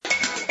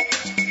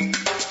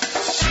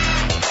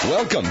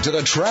Welcome to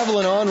the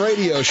Travelin' On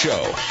Radio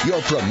Show,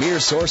 your premier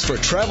source for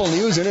travel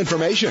news and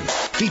information,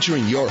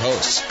 featuring your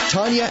hosts,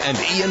 Tanya and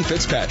Ian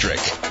Fitzpatrick.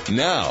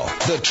 Now,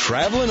 the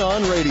Travelin'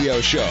 On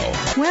Radio Show.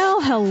 Well,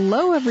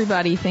 hello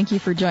everybody. Thank you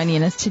for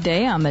joining us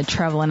today on the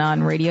Travelin'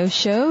 On Radio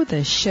Show,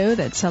 the show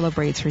that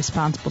celebrates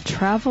responsible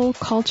travel,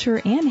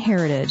 culture, and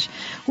heritage.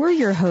 We're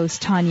your hosts,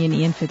 Tanya and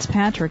Ian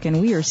Fitzpatrick,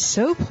 and we are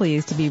so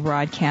pleased to be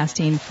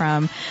broadcasting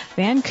from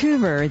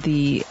Vancouver,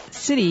 the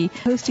city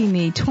hosting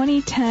the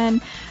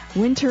 2010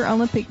 Winter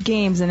Olympic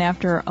Games, and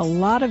after a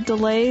lot of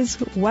delays,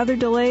 weather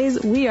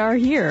delays, we are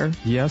here.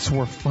 Yes,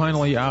 we're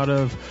finally out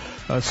of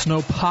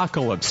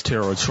snowpocalypse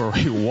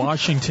territory,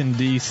 Washington,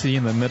 D.C.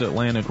 in the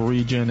Mid-Atlantic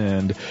region,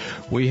 and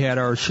we had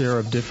our share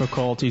of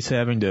difficulties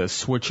having to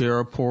switch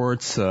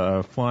airports,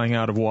 flying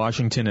out of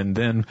Washington and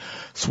then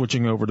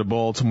switching over to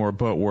Baltimore,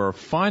 but we're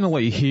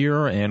finally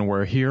here, and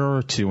we're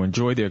here to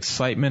enjoy the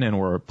excitement, and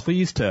we're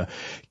pleased to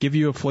give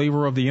you a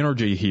flavor of the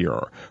energy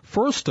here.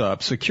 First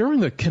up,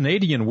 securing the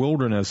Canadian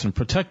wilderness and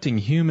protecting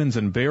humans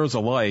and bears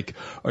alike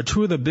are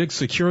two of the big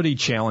security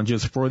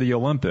challenges for the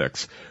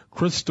Olympics.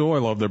 Chris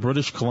Doyle of the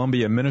British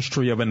Columbia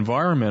Ministry of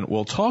Environment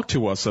will talk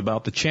to us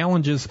about the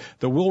challenges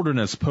the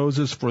wilderness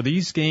poses for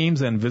these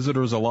games and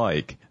visitors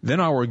alike. Then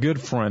our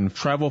good friend,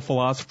 travel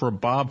philosopher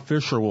Bob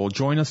Fisher, will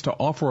join us to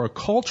offer a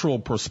cultural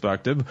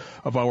perspective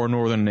of our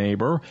northern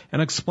neighbor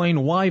and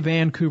explain why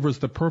Vancouver is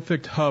the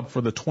perfect hub for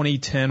the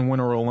 2010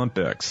 Winter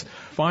Olympics.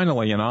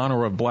 Finally, in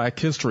honor of Black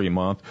History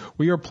Month,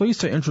 we are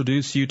pleased to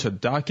introduce you to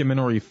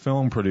documentary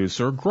film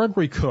producer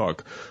Gregory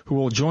Cook, who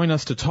will join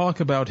us to talk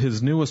about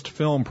his newest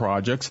film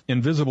projects,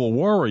 Invisible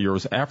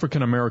Warriors,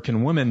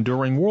 African-American Women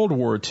During World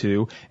War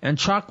II, and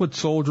Chocolate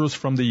Soldiers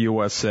from the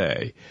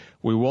USA.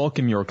 We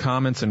welcome your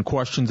comments and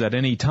questions at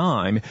any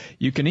time.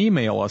 You can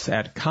email us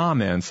at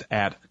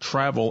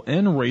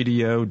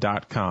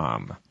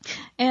comments@travelinradio.com.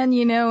 And,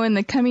 you know, in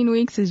the coming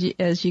weeks,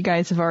 as you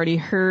guys have already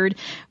heard,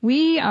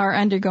 we are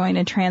undergoing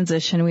a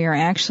transition. We are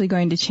actually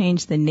going to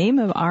change the name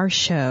of our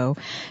show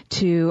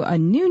to a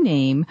new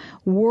name,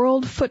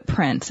 World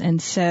Footprints.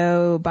 And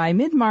so by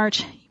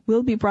mid-March,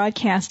 we'll be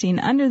broadcasting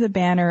under the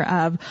banner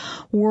of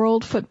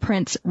World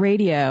Footprints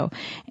Radio.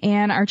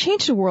 And our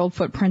change to World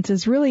Footprints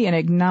is really an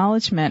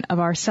acknowledgement of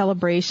our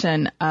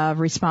celebration of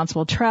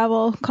responsible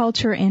travel,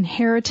 culture, and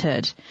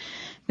heritage.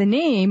 The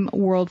name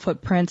World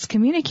Footprints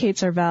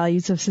communicates our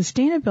values of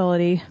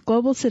sustainability,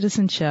 global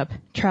citizenship,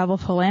 travel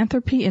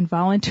philanthropy, and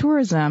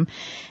volunteerism.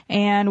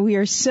 And we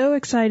are so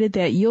excited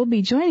that you'll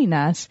be joining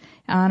us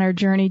on our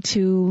journey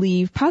to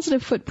leave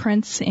positive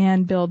footprints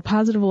and build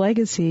positive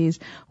legacies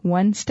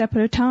one step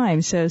at a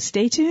time. So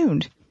stay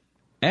tuned.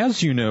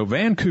 As you know,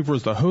 Vancouver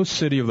is the host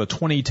city of the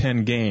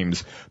 2010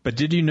 Games, but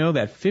did you know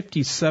that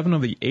 57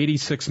 of the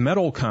 86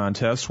 medal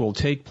contests will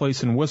take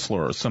place in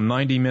Whistler, some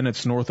 90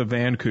 minutes north of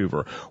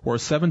Vancouver, where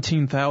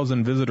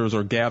 17,000 visitors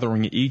are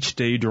gathering each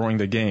day during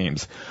the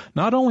Games?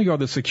 Not only are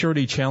the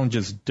security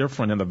challenges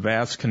different in the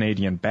vast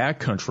Canadian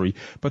backcountry,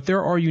 but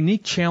there are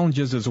unique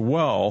challenges as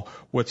well,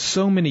 with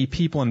so many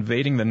people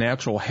invading the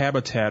natural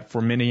habitat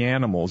for many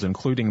animals,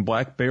 including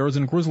black bears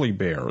and grizzly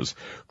bears.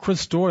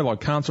 Chris Doyle, a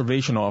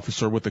conservation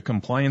officer with the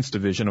Compliance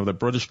Division of the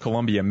British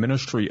Columbia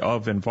Ministry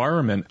of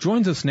Environment,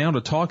 joins us now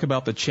to talk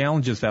about the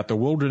challenges that the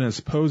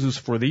wilderness poses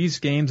for these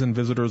games and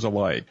visitors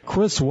alike.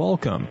 Chris,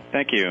 welcome.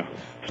 Thank you.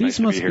 These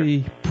must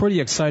be pretty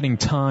exciting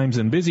times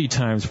and busy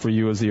times for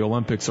you as the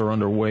Olympics are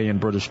underway in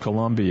British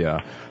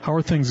Columbia. How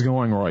are things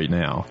going right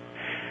now?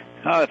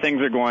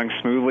 Things are going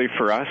smoothly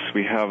for us.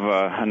 We have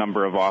a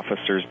number of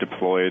officers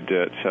deployed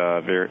at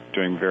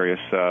doing various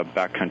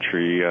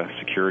backcountry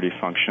security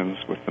functions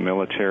with the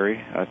military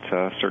at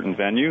certain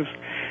venues.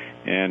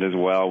 And as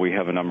well, we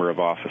have a number of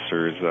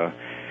officers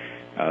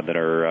that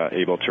are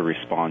able to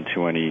respond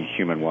to any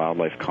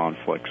human-wildlife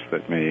conflicts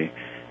that may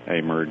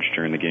emerge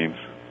during the Games.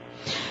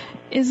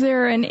 Is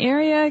there an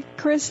area,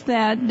 Chris,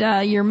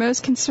 that you're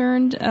most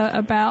concerned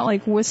about,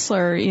 like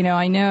Whistler? You know,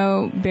 I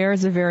know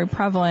bears are very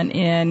prevalent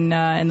in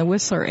the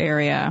Whistler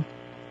area.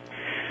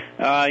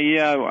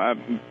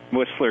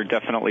 Whistler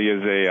definitely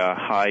is a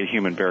high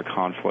human-bear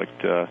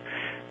conflict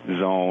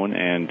zone,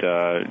 and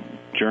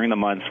during the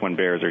months when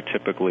bears are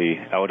typically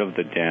out of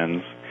the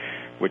dens,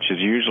 which is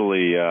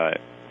usually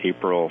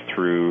April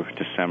through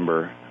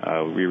December,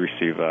 we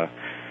receive a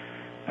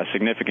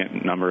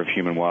significant number of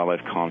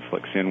human-wildlife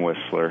conflicts in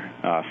Whistler.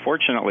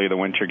 Fortunately, the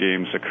Winter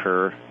Games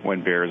occur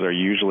when bears are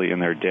usually in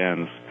their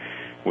dens,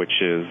 which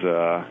is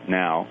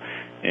now.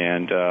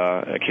 And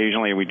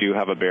occasionally we do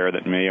have a bear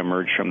that may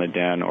emerge from the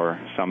den, or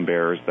some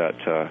bears that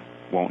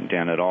won't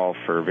den at all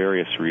for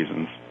various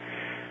reasons.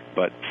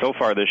 But so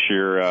far this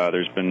year,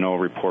 there's been no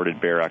reported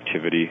bear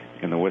activity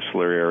in the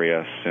Whistler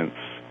area since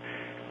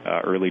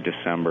early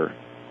December.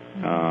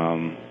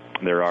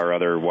 There are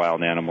other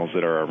wild animals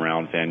that are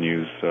around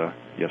venues.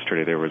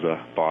 Yesterday there was a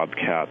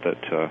bobcat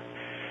that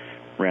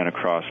ran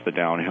across the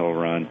downhill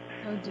run.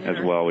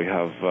 As well, we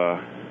have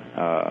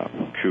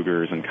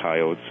cougars and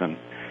coyotes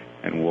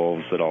and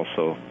wolves that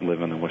also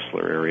live in the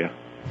Whistler area.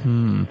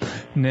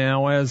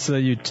 Now, as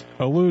you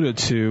alluded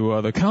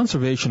to, the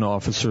conservation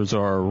officers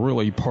are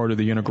really part of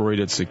the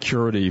integrated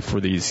security for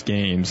these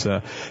games.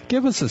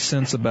 Give us a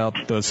sense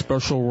about the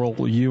special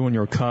role you and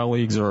your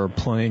colleagues are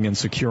playing in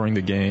securing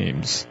the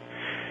games.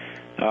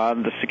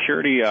 The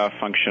security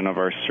function of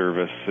our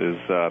service is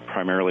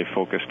primarily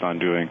focused on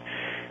doing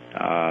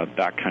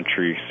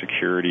backcountry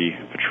security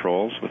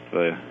patrols with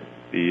the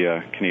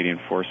Canadian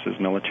Forces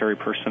military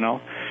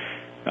personnel.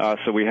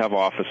 So we have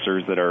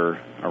officers that are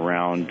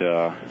around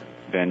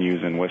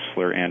venues in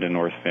Whistler and in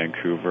North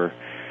Vancouver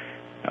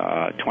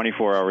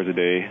 24 hours a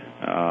day,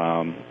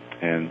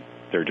 and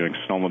they're doing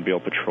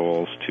snowmobile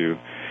patrols to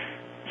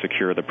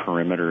secure the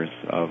perimeters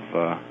of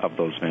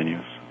those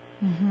venues.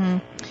 Mm-hmm.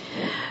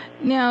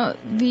 Now,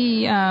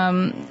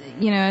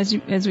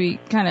 as we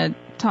kind of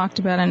talked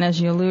about and as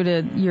you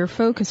alluded, your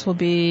focus will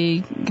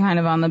be kind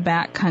of on the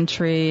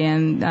backcountry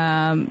and,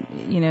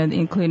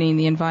 including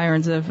the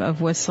environs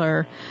of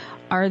Whistler.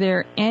 Are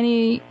there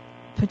any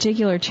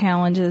particular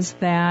challenges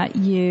that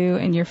you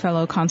and your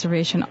fellow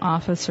conservation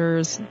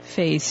officers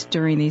face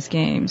during these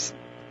games?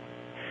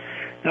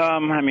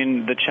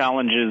 The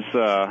challenges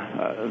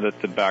that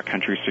the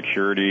backcountry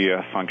security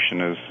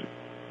function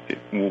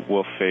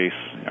will face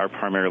are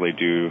primarily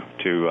due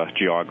to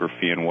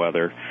geography and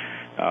weather,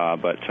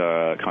 but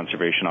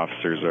conservation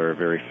officers are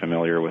very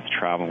familiar with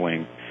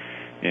traveling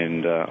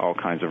in all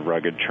kinds of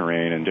rugged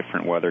terrain and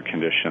different weather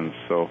conditions.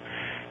 So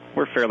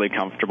we're fairly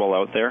comfortable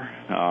out there,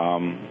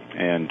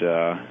 and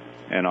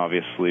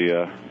obviously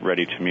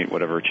ready to meet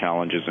whatever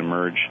challenges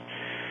emerge.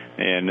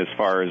 And as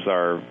far as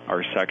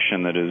our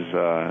section that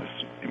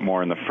is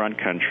more in the front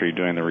country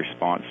doing the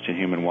response to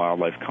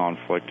human-wildlife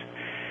conflict,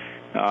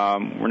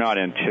 we're not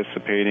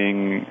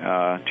anticipating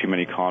too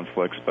many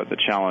conflicts, but the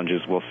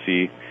challenges we'll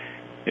see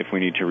if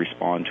we need to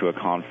respond to a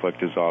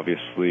conflict is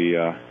obviously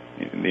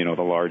the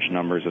large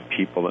numbers of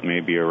people that may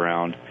be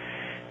around,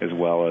 as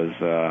well as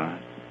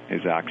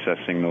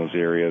accessing those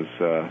areas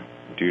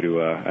due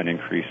to an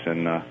increase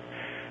in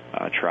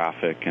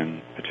traffic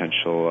and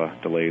potential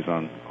delays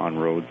on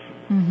roads.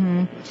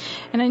 Mm-hmm.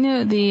 And I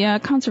know the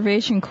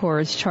Conservation Corps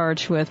is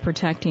charged with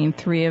protecting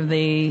 3 of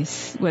the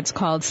what's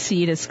called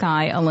sea to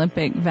sky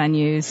Olympic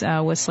venues,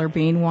 Whistler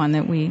being one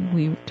that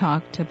we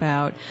talked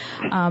about.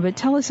 But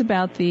tell us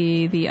about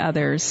the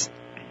others.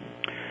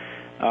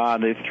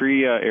 The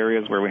 3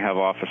 areas where we have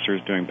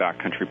officers doing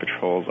backcountry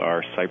patrols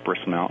are Cypress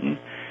Mountain,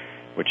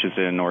 which is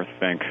in North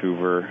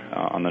Vancouver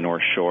on the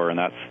North Shore, and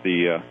that's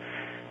the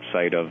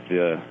site of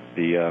the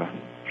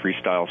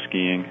freestyle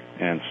skiing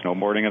and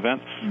snowboarding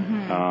events.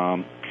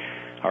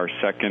 Mm-hmm. Our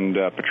second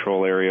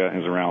patrol area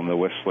is around the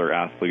Whistler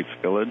Athletes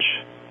Village,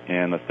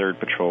 and the third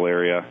patrol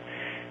area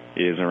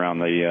is around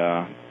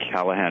the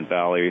Callahan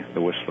Valley,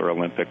 the Whistler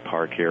Olympic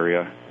Park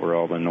area, where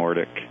all the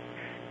Nordic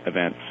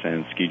events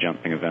and ski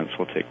jumping events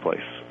will take place.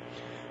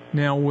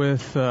 Now,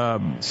 with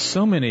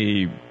so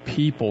many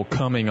people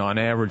coming, on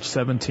average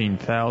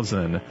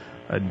 17,000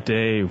 a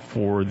day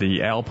for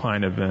the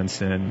alpine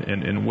events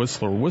in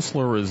Whistler,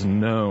 Whistler is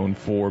known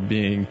for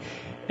being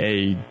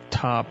a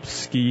top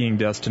skiing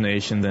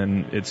destination.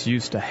 Then it's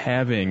used to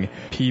having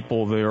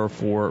people there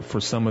for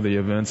some of the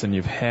events, and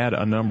you've had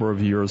a number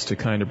of years to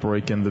kind of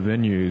break in the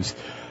venues.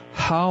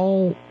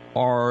 How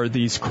are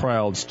these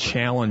crowds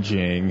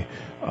challenging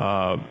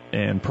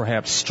and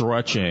perhaps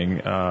stretching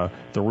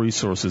the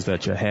resources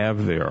that you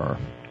have there?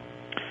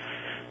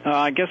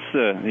 I guess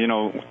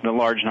the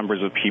large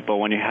numbers of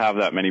people, when you have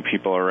that many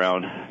people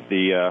around,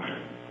 the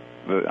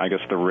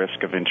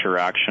risk of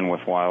interaction with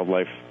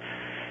wildlife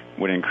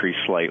would increase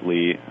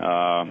slightly,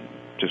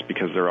 just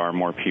because there are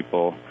more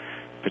people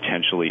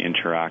potentially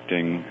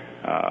interacting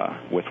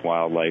with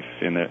wildlife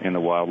in the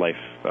wildlife,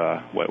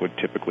 what would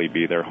typically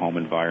be their home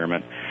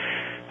environment.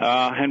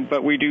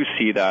 But we do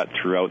see that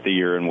throughout the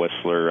year in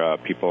Whistler.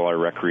 People are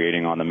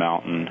recreating on the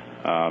mountain,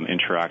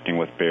 interacting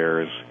with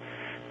bears.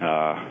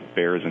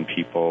 Bears and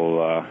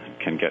people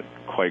can get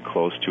quite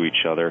close to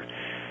each other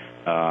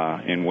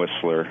in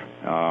Whistler.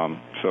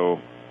 So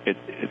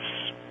it's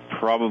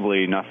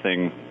probably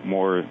nothing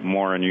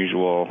more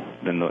unusual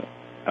than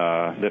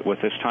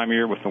with this time of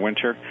year, with the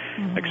winter,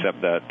 mm-hmm.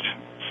 except that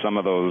some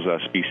of those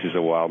species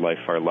of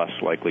wildlife are less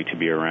likely to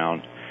be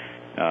around,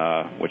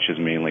 which is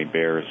mainly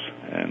bears,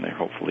 and they're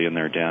hopefully in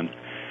their den.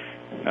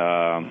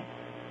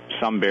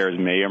 Some bears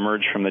may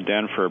emerge from the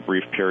den for a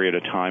brief period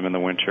of time in the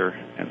winter,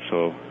 and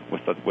so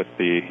with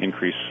the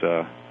increased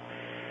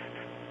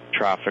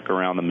traffic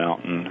around the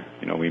mountain,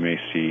 we may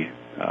see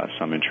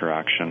some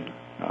interaction.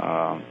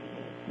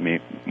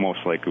 Most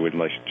likely would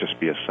just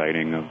be a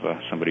sighting of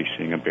somebody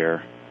seeing a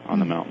bear on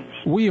the mountains.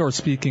 We are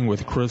speaking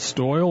with Chris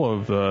Doyle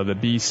of the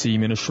BC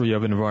Ministry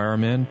of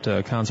Environment,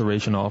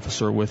 conservation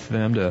officer with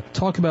them, to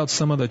talk about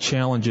some of the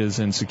challenges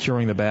in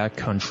securing the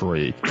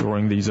backcountry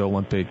during these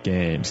Olympic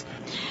Games.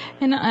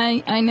 And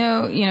I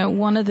know,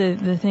 one of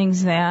the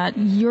things that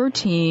you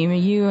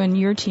and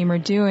your team are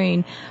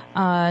doing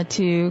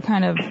to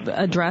kind of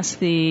address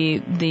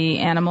the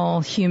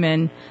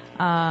animal-human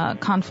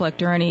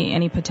conflict or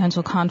any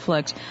potential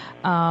conflict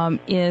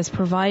is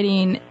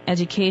providing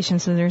education.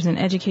 So there's an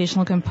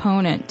educational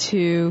component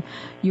to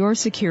your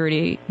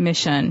security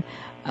mission.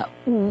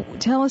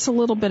 Tell us a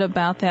little bit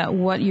about that,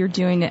 what you're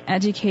doing to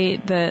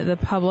educate the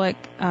public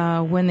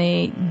when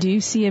they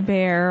do see a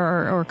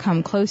bear or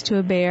come close to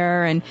a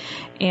bear,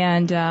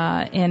 and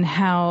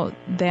how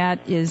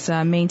that is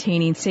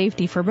maintaining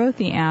safety for both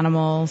the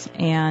animals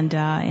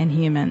and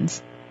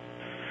humans.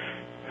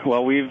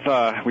 Well, we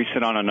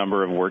sit on a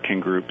number of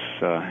working groups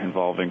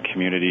involving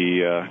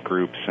community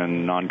groups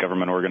and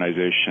non-government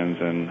organizations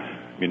and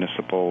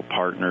municipal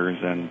partners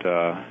and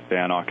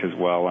BANOC as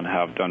well, and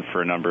have done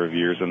for a number of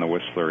years in the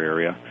Whistler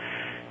area.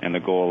 And the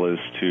goal is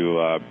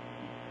to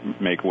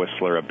make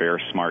Whistler a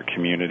bear-smart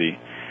community.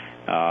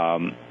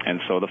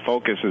 And so the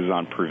focus is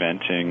on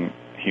preventing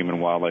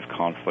human-wildlife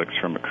conflicts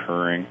from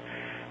occurring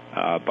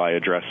by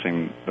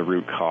addressing the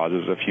root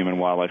causes of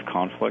human-wildlife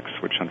conflicts,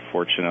 which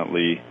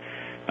unfortunately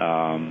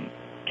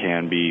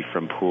can be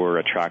from poor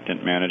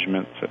attractant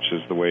management, such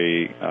as the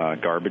way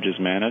garbage is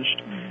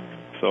managed.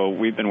 So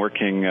we've been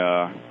working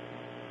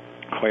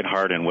quite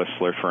hard in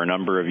Whistler for a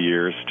number of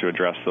years to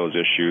address those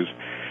issues.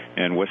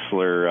 And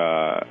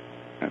Whistler,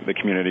 the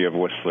community of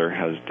Whistler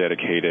has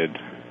dedicated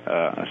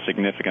a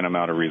significant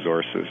amount of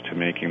resources to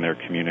making their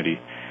community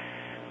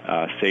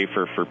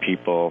safer for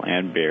people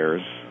and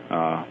bears,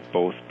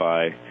 both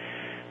by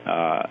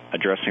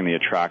addressing the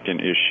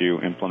attractant issue,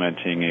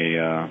 implementing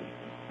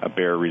a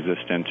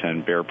bear-resistant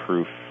and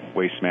bear-proof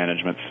waste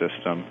management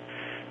system.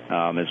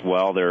 As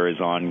well, there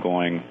is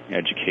ongoing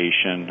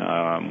education.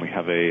 We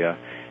have a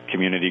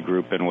community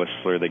group in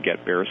Whistler, the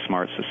Get Bear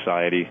Smart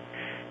Society,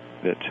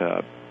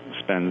 that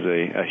spends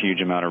a huge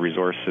amount of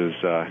resources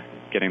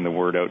getting the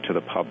word out to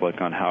the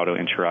public on how to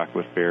interact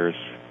with bears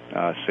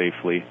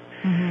safely.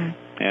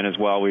 Mm-hmm. And as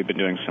well, we've been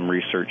doing some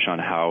research on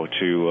how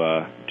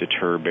to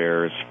deter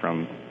bears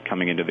from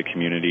coming into the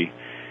community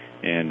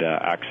and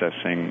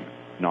accessing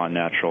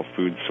non-natural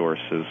food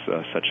sources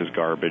such as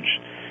garbage.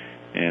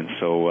 And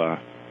so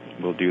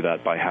we'll do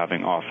that by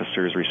having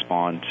officers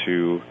respond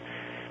to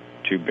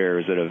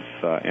bears that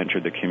have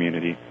entered the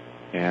community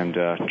and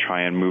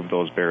try and move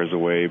those bears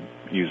away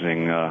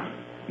using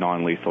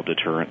non-lethal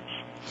deterrents.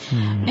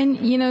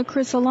 And,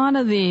 Chris, a lot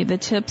of the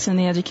tips and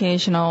the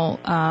educational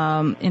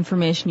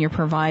information you're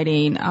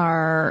providing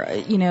are,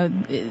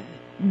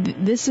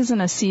 this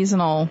isn't a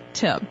seasonal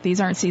tip.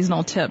 These aren't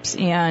seasonal tips.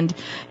 And,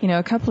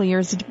 a couple of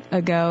years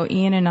ago,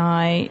 Ian and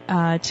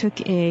I took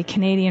a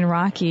Canadian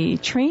Rocky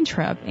train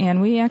trip,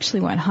 and we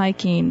actually went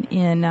hiking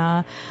in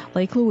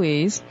Lake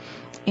Louise.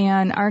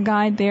 And our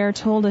guide there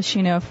told us,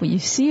 if you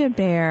see a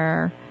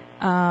bear,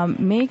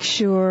 make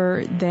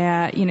sure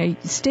that,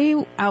 stay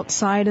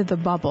outside of the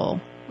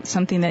bubble,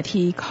 something that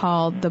he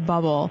called the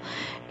bubble.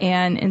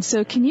 And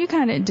so can you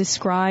kind of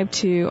describe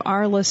to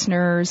our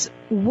listeners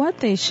what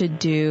they should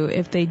do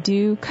if they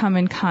do come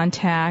in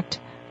contact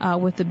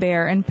with the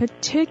bear, and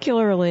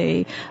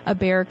particularly a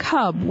bear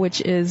cub,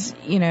 which is,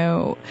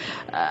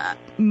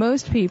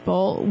 most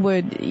people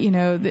would,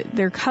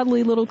 they're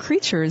cuddly little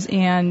creatures,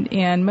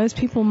 and most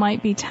people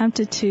might be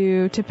tempted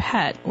to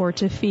pet or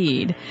to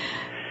feed.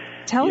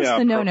 Tell us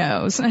the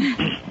no-nos.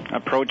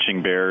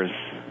 Approaching bears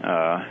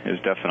is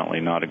definitely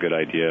not a good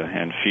idea,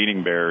 and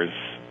feeding bears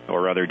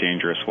or other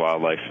dangerous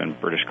wildlife in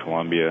British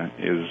Columbia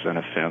is an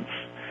offense.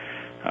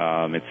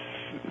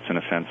 It's an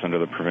offense under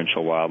the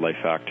Provincial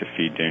Wildlife Act to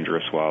feed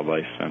dangerous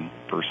wildlife, and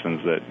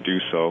persons that do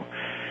so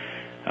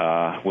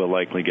will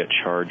likely get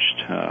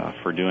charged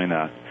for doing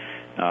that.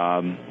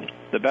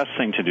 The best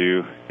thing to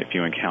do if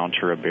you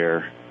encounter a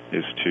bear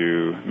is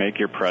to make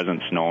your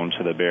presence known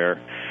to the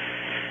bear,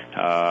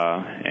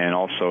 and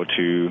also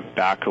to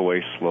back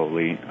away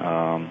slowly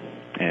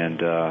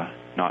and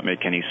not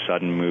make any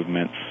sudden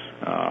movements.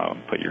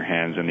 Put your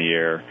hands in the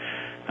air.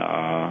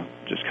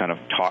 Just kind of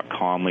talk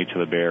calmly to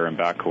the bear and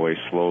back away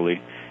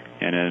slowly.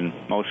 And in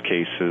most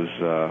cases,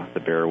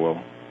 the bear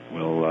will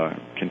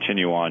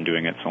continue on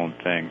doing its own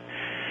thing.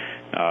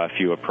 If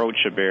you approach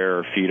a bear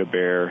or feed a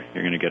bear,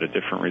 you're going to get a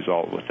different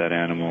result with that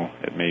animal.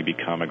 It may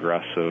become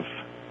aggressive.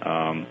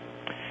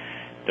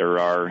 There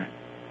are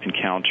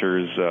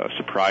encounters,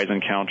 surprise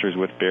encounters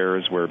with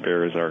bears where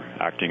bears are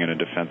acting in a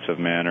defensive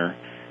manner,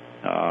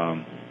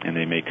 and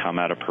they may come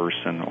at a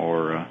person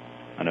or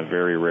on a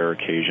very rare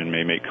occasion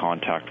may make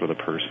contact with a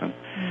person.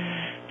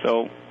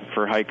 So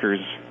for hikers,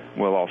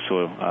 we'll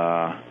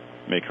also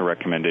make a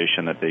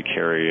recommendation that they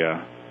carry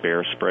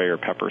bear spray or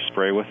pepper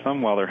spray with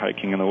them while they're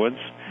hiking in the woods.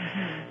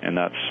 And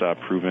that's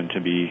proven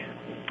to be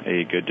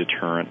a good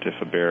deterrent if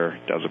a bear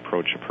does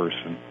approach a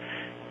person.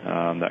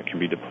 That can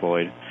be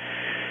deployed.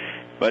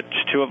 But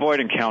to avoid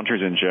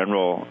encounters in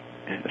general,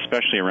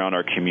 especially around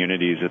our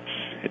communities,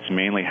 it's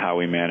mainly how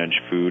we manage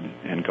food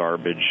and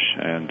garbage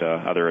and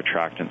other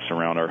attractants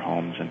around our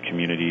homes and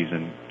communities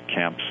and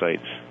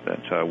campsites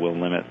that will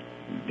limit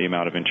the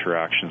amount of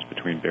interactions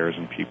between bears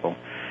and people.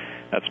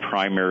 That's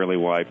primarily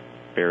why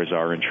bears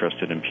are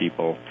interested in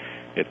people.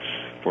 It's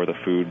for the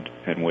food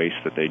and waste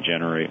that they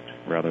generate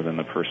rather than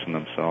the person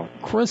themselves.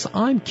 Chris,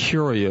 I'm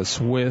curious,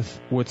 with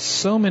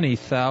so many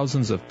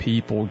thousands of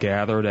people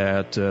gathered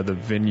at the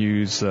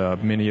venues,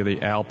 many of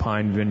the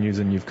alpine venues,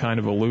 and you've kind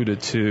of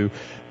alluded to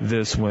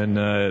this when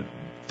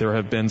there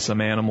have been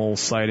some animal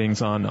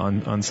sightings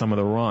on some of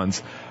the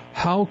runs,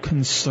 how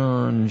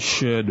concerned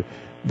should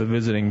the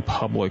visiting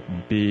public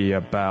be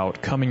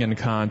about coming in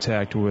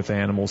contact with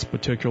animals,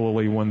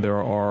 particularly when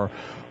there are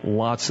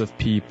lots of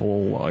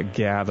people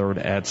gathered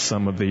at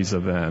some of these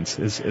events?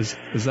 Is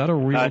that a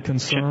real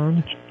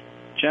concern?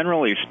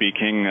 Generally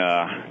speaking,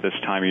 this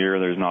time of year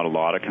there's not a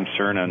lot of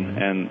concern,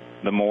 and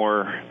the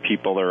more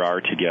people there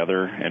are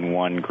together in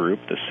one group,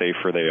 the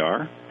safer they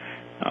are.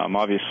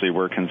 Obviously,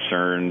 we're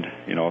concerned,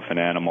 if an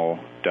animal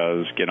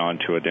does get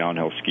onto a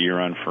downhill ski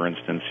run, for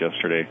instance,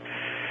 yesterday,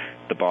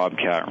 the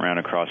bobcat ran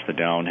across the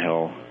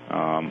downhill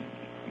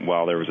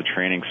while there was a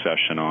training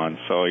session on.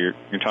 So you're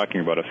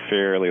talking about a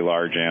fairly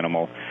large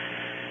animal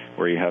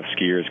where you have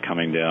skiers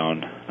coming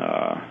down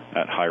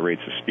at high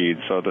rates of speed.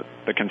 So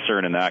the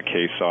concern in that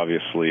case,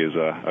 obviously, is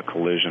a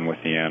collision with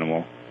the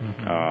animal.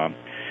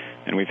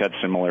 And we've had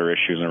similar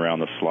issues around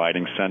the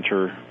sliding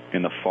center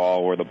in the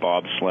fall where the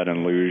bobsled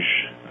and luge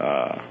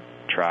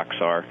tracks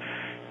are,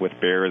 with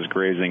bears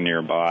grazing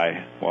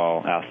nearby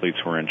while athletes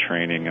were in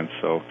training. And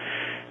so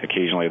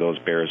occasionally those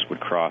bears would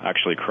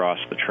actually cross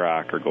the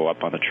track or go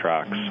up on the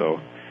track. So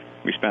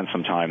we spent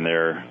some time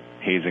there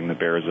hazing the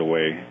bears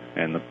away,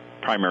 and the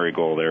primary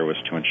goal there was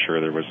to ensure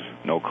there was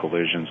no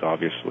collisions,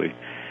 obviously,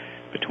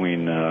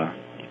 between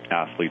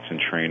athletes in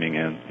training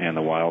and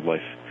the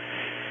wildlife.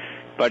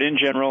 But in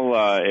general,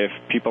 if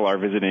people are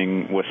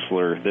visiting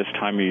Whistler this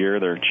time of year,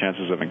 their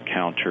chances of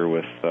encounter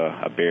with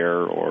a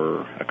bear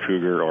or a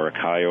cougar or a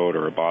coyote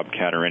or a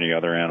bobcat or any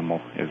other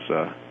animal is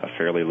a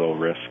fairly low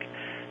risk.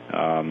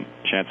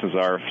 Chances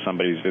are if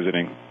somebody's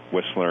visiting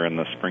Whistler in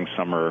the spring,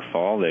 summer, or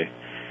fall, they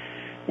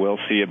will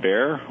see a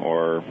bear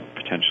or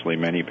potentially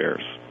many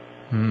bears.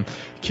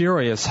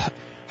 Curious,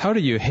 how do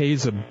you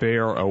haze a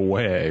bear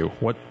away?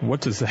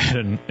 What does that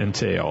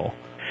entail?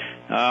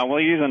 We'll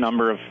use a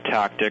number of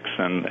tactics,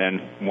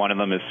 and one of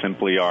them is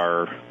simply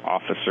our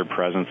officer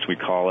presence, we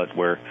call it,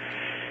 where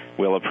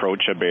we'll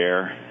approach a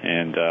bear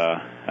and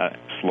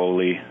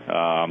slowly,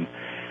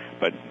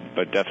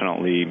 but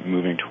definitely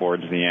moving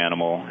towards the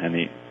animal. And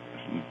the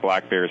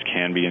black bears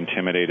can be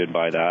intimidated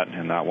by that,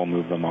 and that will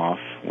move them off.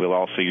 We'll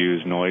also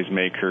use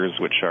noisemakers,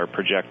 which are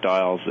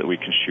projectiles that we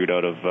can shoot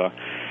out of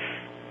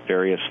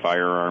various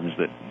firearms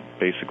that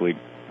basically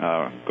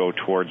go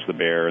towards the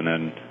bear and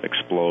then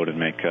explode and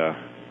make a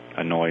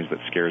noise that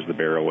scares the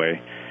bear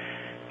away.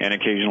 And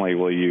occasionally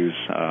we'll use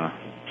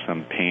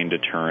some pain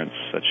deterrents,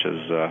 such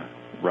as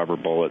rubber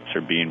bullets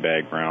or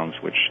beanbag rounds,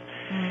 which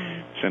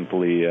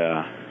simply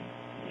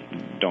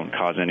don't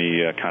cause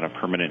any kind of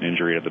permanent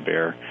injury to the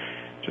bear,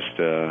 just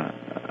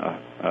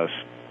a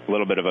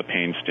little bit of a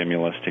pain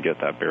stimulus to get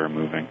that bear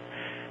moving.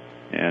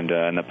 And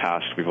in the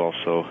past, we've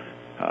also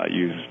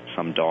used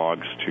some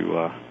dogs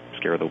to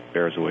scare the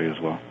bears away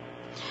as well.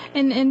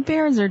 And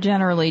bears are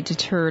generally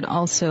deterred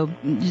also,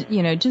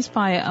 just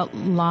by a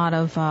lot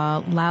of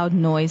loud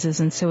noises.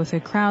 And so with the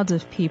crowds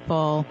of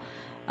people,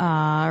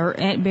 or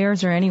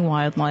bears or any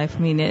wildlife,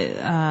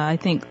 I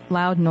think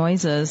loud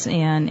noises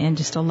and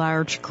just a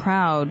large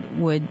crowd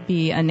would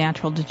be a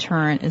natural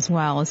deterrent as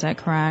well. Is that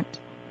correct?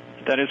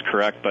 That is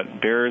correct,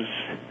 but bears,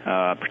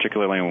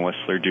 particularly in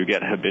Whistler, do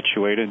get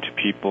habituated to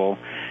people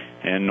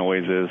and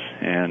noises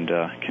and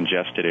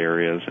congested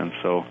areas. And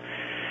so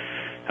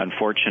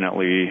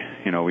unfortunately,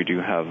 we do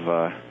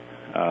have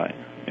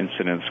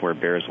incidents where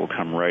bears will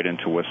come right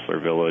into Whistler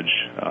Village,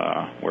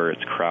 where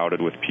it's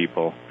crowded with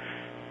people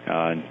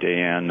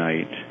day and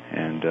night,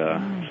 and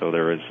so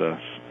there is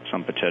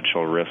some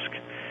potential risk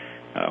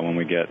when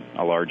we get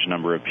a large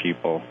number of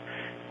people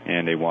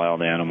and a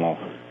wild animal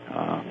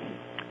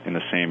in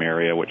the same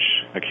area, which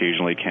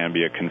occasionally can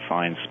be a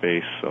confined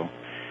space.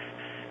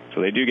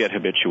 So they do get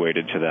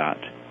habituated to that.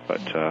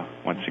 But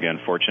once again,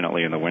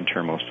 fortunately, in the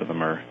winter, most of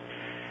them are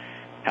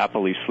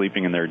happily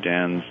sleeping in their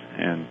dens,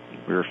 and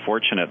we were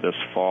fortunate this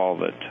fall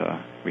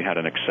that we had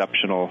an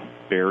exceptional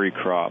berry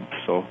crop,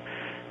 so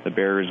the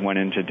bears went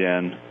into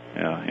den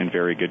in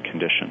very good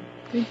condition.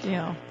 Good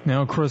deal.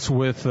 Now, Chris,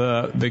 with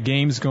the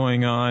games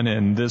going on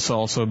and this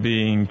also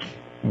being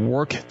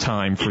work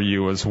time for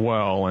you as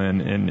well,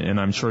 and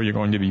I'm sure you're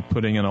going to be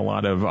putting in a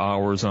lot of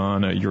hours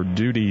on your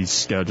duty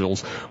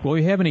schedules, will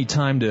you have any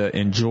time to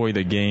enjoy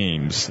the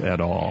games at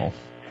all?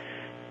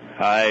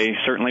 I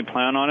certainly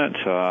plan on it.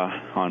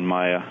 On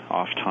my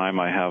off time,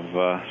 I have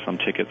some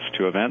tickets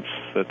to events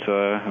that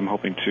I'm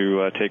hoping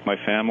to take my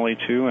family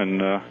to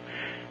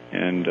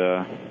and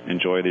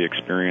enjoy the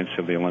experience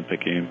of the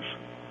Olympic Games.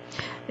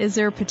 Is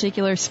there a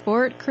particular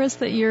sport, Chris,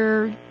 that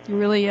you're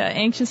really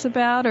anxious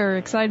about or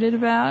excited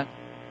about?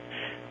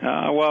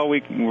 Well,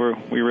 we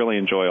really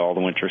enjoy all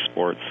the winter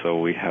sports, so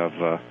we're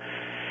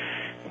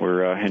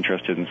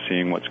interested in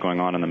seeing what's going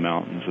on in the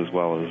mountains as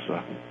well as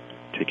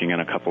taking in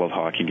a couple of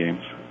hockey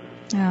games.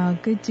 Oh,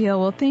 good deal.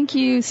 Well, thank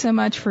you so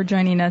much for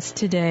joining us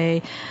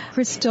today.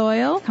 Chris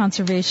Doyle,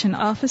 Conservation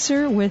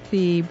Officer with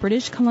the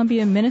British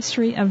Columbia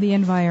Ministry of the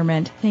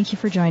Environment. Thank you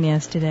for joining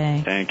us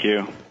today. Thank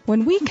you.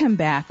 When we come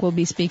back, we'll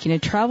be speaking to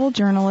travel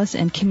journalist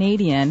and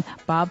Canadian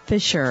Bob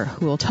Fisher,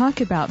 who will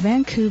talk about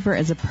Vancouver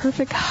as a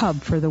perfect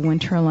hub for the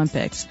Winter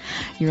Olympics.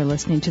 You're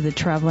listening to the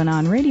Travelin'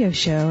 On radio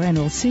show, and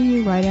we'll see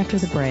you right after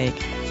the break.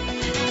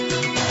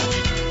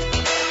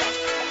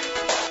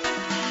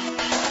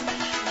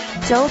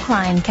 Joel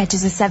Klein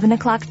catches a 7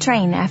 o'clock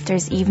train after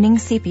his evening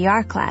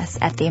CPR class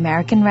at the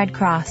American Red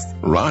Cross.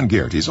 Ron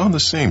Garrett is on the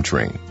same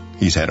train.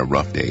 He's had a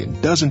rough day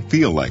and doesn't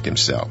feel like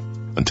himself.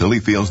 Until he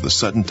feels the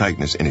sudden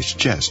tightness in his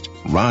chest,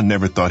 Ron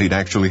never thought he'd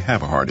actually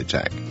have a heart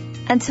attack.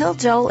 Until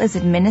Joel is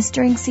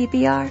administering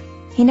CPR,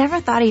 he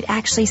never thought he'd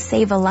actually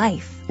save a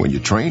life. When you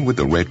train with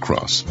the Red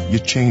Cross, you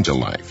change a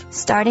life.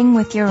 Starting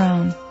with your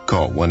own.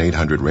 Call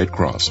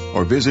 1-800-RED-CROSS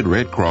or visit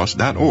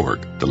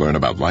redcross.org to learn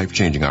about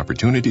life-changing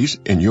opportunities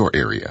in your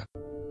area.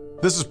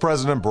 This is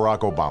President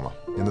Barack Obama.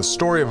 In the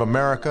story of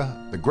America,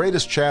 the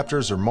greatest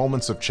chapters are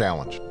moments of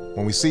challenge,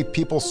 when we see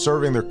people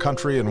serving their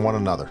country and one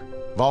another.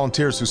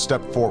 Volunteers who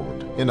step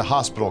forward into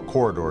hospital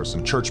corridors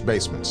and church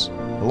basements,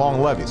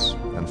 along levees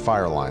and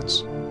fire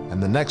lines.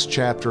 And the next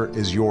chapter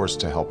is yours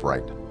to help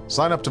write.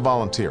 Sign up to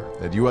volunteer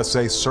at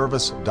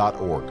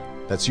usaservice.org.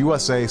 That's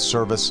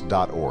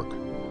usaservice.org.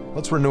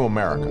 Let's renew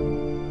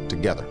America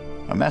together.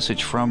 A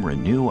message from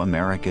Renew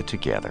America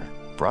Together,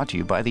 brought to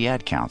you by the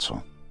Ad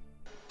Council.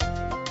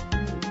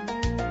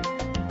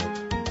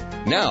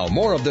 Now,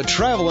 more of the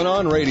Travelin'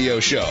 On radio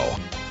show.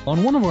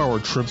 On one of our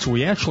trips,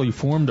 we actually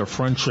formed a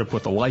friendship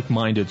with a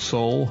like-minded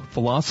soul,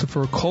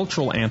 philosopher,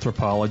 cultural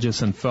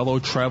anthropologist, and fellow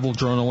travel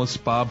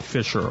journalist Bob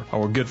Fisher,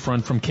 our good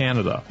friend from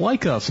Canada.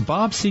 Like us,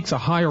 Bob seeks a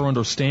higher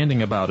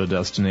understanding about a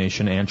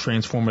destination and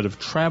transformative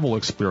travel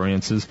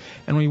experiences,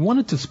 and we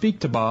wanted to speak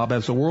to Bob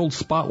as the world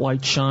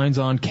spotlight shines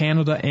on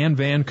Canada and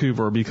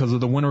Vancouver because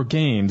of the Winter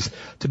Games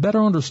to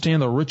better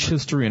understand the rich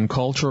history and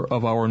culture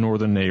of our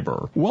northern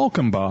neighbor.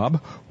 Welcome,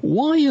 Bob.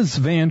 Why is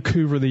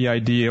Vancouver the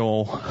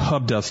ideal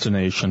hub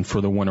destination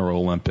for the Winter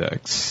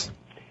Olympics?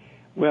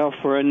 Well,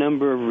 for a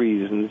number of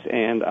reasons,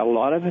 and a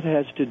lot of it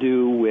has to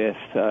do with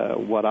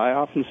what I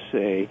often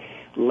say,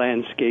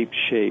 landscape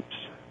shapes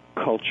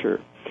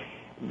culture.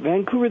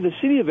 Vancouver, the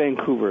city of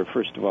Vancouver,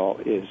 first of all,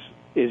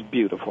 is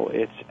beautiful.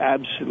 It's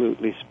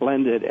absolutely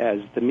splendid, as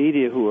the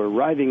media who are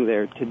arriving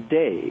there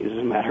today, as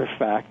a matter of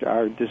fact,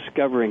 are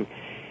discovering.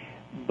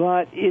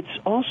 But it's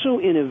also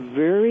in a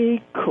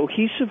very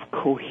cohesive,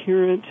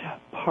 coherent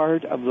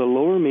part of the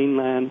lower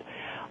mainland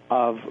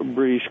of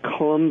British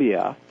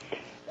Columbia,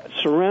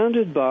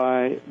 surrounded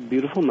by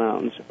beautiful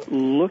mountains,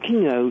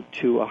 looking out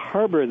to a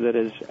harbor that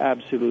is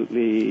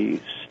absolutely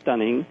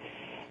stunning,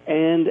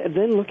 and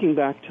then looking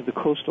back to the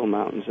coastal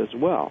mountains as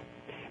well.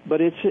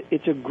 But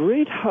it's a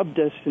great hub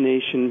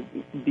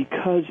destination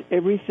because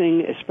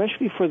everything,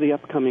 especially for the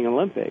upcoming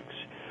Olympics,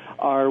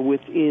 are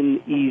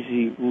within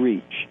easy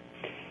reach.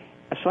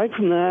 Aside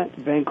from that,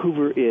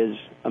 Vancouver is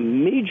a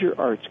major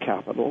arts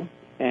capital,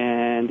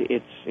 and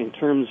it's, in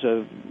terms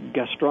of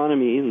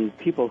gastronomy and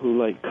people who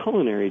like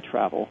culinary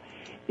travel,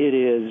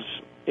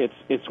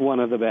 it's one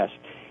of the best.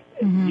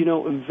 Mm-hmm. You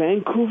know,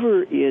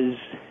 Vancouver is,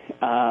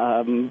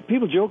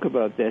 people joke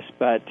about this,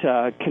 but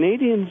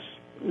Canadians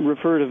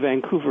refer to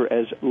Vancouver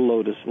as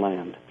Lotus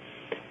Land.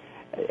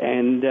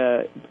 And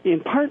in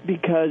part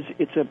because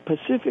it's a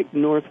Pacific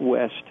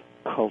Northwest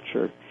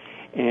culture,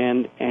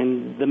 and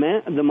the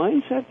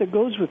mindset that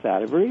goes with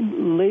that, a very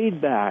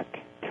laid-back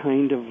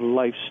kind of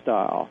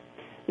lifestyle.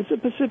 It's a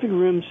Pacific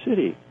Rim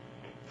city,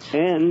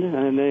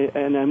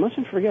 and I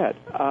mustn't forget,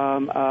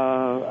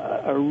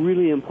 a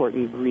really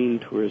important green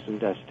tourism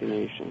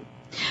destination.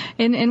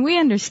 And we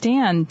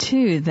understand,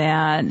 too,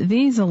 that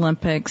these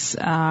Olympics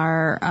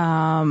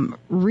are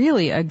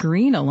really a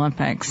green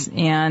Olympics,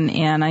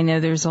 and I know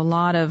there's a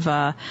lot of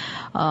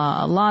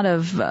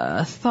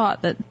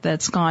thought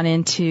that's gone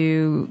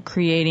into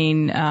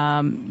creating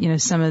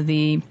some of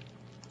the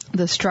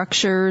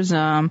structures,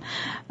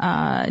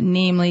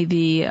 namely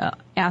the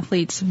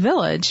Athletes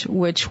Village,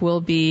 which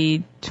will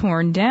be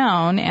torn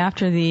down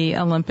after the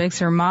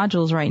Olympics, or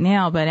modules right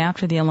now, but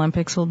after the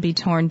Olympics will be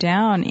torn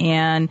down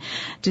and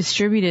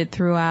distributed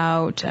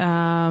throughout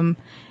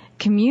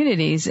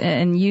communities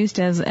and used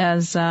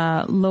as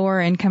lower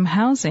income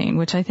housing,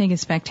 which I think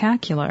is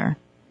spectacular.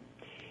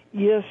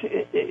 Yes,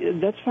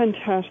 that's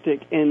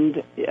fantastic.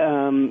 And,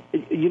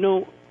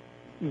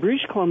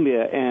 British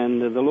Columbia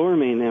and the Lower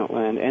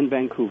Mainland and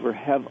Vancouver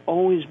have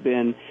always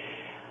been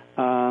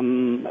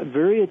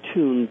very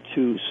attuned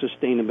to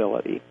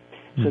sustainability.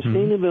 Mm-hmm.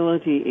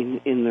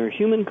 Sustainability in their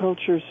human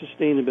culture,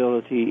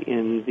 sustainability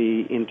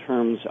in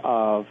terms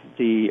of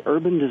the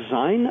urban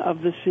design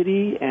of the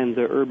city and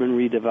the urban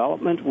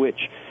redevelopment,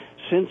 which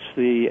since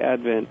the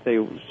advent,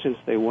 since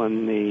they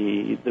won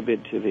the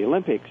bid to the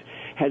Olympics,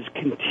 has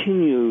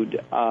continued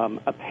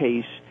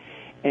apace.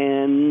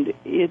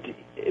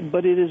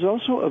 But it is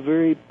also a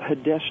very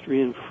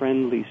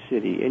pedestrian-friendly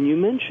city. And you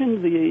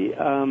mentioned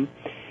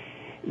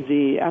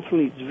the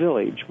Athletes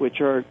Village,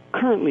 which are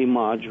currently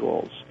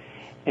modules.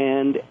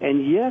 And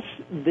yes,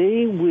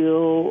 they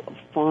will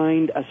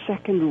find a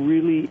second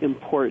really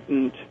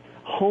important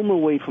home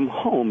away from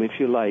home, if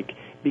you like,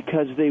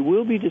 because they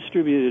will be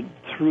distributed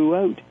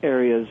throughout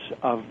areas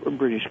of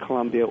British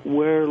Columbia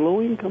where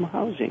low-income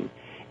housing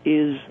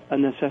is a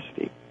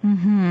necessity.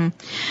 Mm-hmm.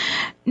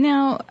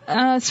 Now,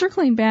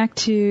 circling back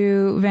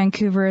to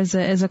Vancouver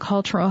as a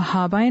cultural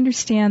hub, I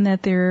understand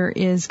that there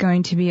is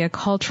going to be a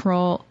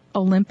cultural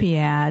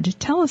Olympiad.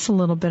 Tell us a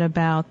little bit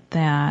about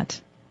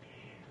that.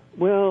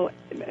 Well,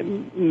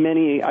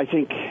 I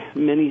think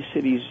many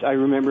cities, I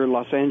remember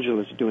Los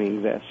Angeles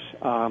doing this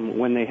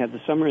when they had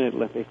the Summer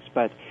Olympics,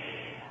 but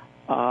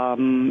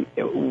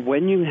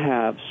when you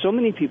have so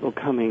many people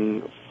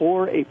coming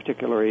for a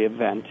particular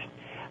event,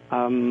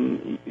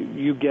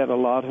 you get a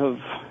lot of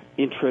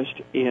interest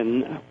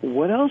in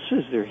what else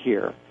is there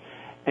here.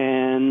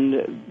 And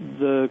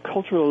the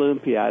Cultural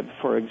Olympiad,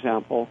 for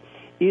example,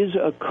 is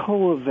a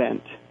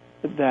co-event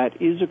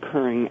that is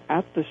occurring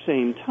at the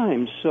same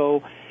time.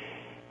 So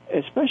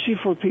especially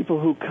for people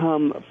who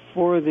come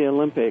for the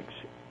Olympics,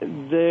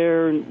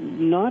 they're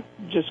not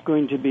just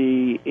going to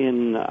be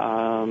in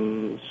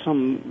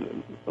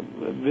some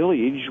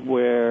village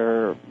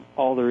where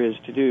all there is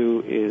to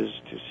do is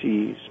to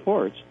see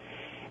sports.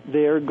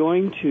 There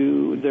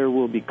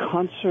will be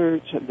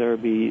concerts, there will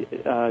be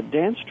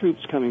dance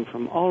troops coming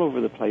from all over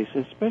the place,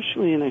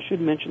 especially, and I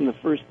should mention the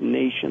First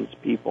Nations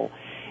people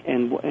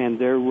and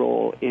their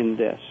role in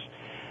this.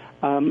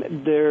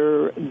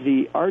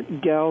 The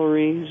art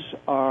galleries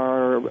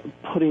are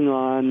putting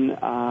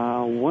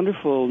on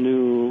wonderful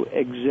new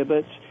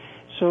exhibits.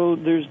 So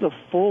there's the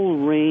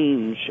full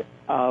range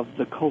of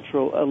the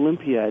Cultural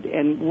Olympiad.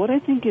 And what I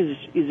think is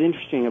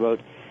interesting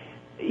about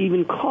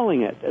even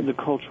calling it the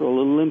Cultural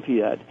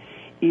Olympiad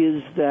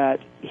is that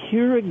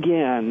here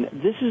again,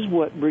 this is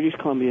what British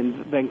Columbia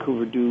and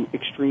Vancouver do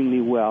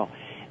extremely well.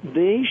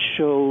 They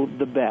show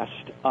the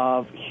best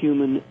of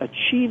human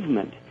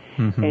achievement.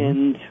 Mm-hmm.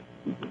 And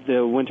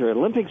the Winter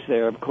Olympics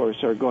there, of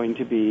course, are going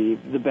to be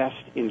the best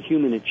in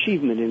human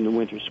achievement in the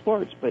winter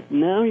sports. But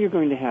now you're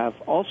going to have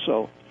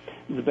also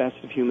the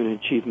best of human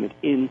achievement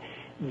in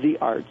the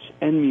arts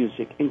and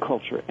music and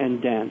culture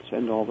and dance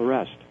and all the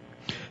rest.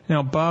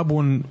 Now, Bob,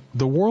 when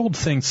the world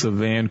thinks of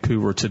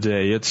Vancouver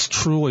today, it's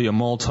truly a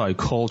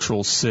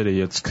multicultural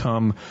city. It's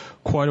come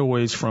quite a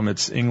ways from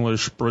its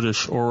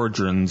English-British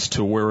origins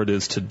to where it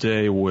is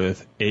today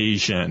with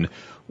Asian,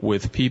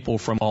 with people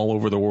from all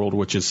over the world,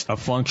 which is a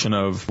function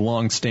of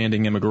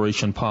long-standing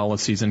immigration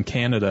policies in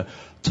Canada.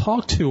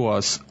 Talk to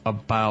us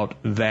about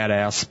that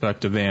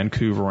aspect of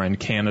Vancouver and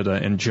Canada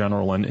in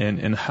general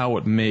and how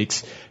it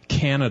makes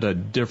Canada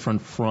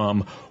different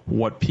from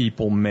what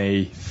people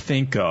may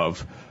think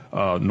of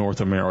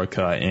North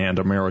America and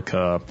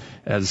America,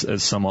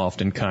 as some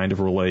often kind of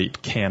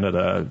relate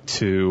Canada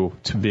to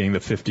being the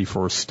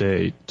 51st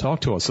state. Talk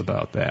to us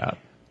about that.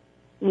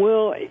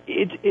 Well,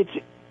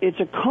 it's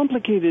a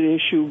complicated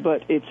issue,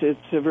 but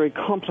it's a very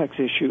complex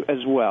issue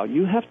as well.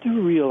 You have to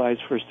realize,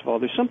 first of all,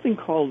 there's something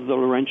called the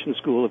Laurentian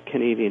School of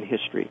Canadian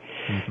History.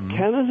 Mm-hmm.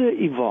 Canada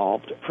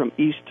evolved from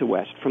east to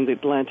west, from the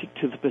Atlantic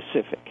to the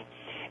Pacific,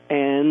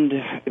 and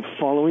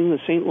following the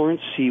St.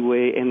 Lawrence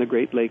Seaway and the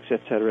Great Lakes,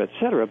 et cetera, et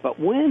cetera. But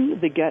when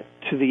they get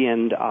to the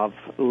end of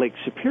Lake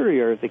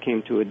Superior, they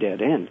came to a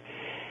dead end,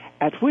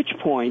 at which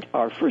point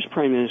our first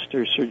Prime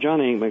Minister, Sir John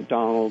A.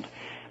 Macdonald,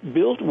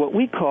 built what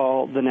we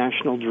call the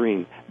National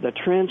Dream, the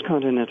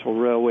Transcontinental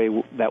Railway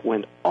that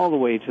went all the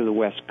way to the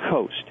West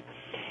Coast.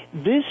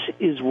 This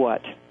is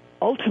what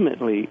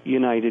ultimately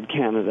united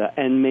Canada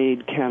and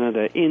made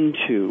Canada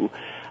into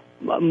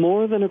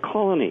more than a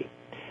colony.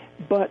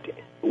 But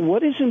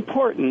what is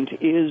important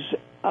is,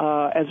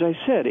 as I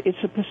said,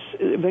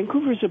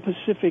 Vancouver is a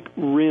Pacific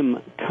Rim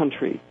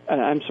country.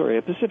 A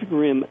Pacific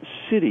Rim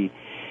city.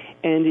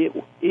 And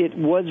it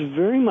was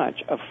very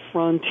much a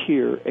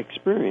frontier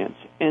experience.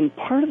 And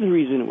part of the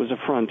reason it was a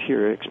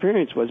frontier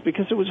experience was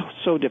because it was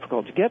so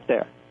difficult to get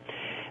there.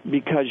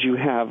 Because you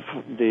have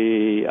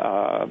the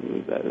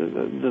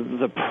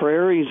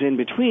prairies in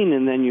between,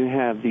 and then you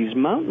have these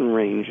mountain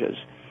ranges.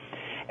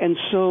 And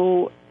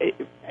so,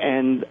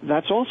 and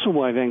that's also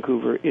why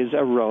Vancouver is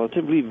a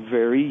relatively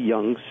very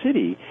young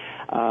city.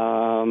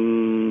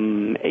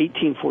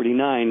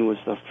 1849 was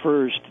the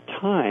first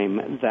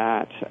time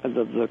that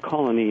the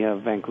colony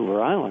of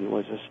Vancouver Island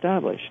was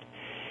established.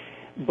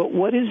 But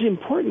what is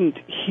important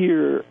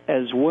here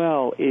as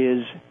well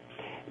is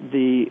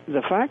the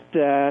fact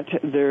that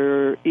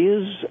there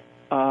is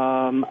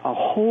a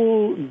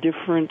whole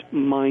different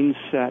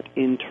mindset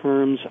in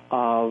terms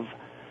of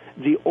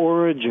the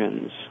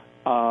origins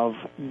of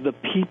the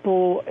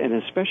people, and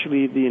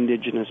especially the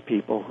indigenous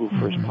people who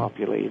first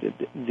populated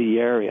the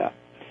area.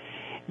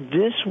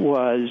 This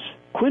was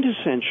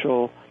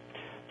quintessential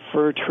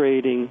fur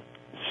trading,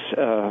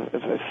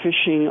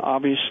 fishing,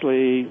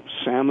 obviously,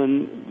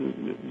 salmon.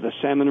 The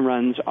salmon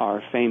runs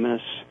are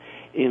famous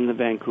in the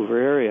Vancouver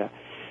area.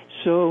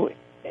 So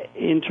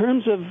in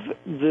terms of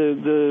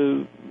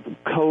the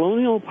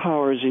colonial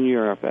powers in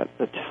Europe at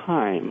the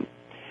time,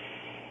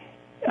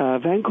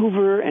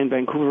 Vancouver and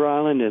Vancouver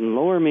Island and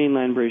Lower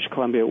Mainland British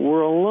Columbia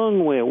were a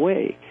long way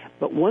away.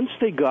 But once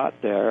they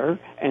got there,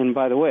 and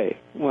by the way,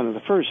 one of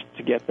the first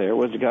to get there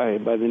was a guy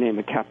by the name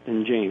of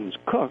Captain James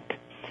Cook.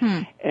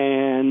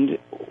 And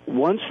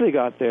once they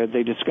got there,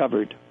 they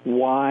discovered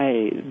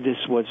why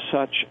this was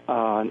such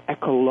an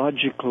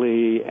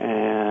ecologically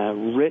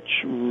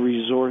rich,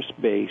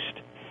 resource-based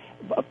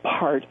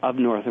part of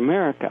North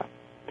America.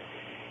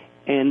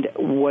 And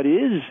what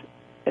is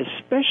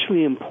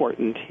especially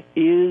important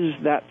is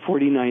that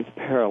 49th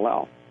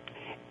parallel.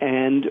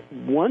 And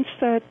once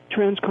that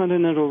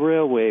transcontinental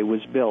railway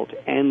was built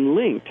and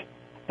linked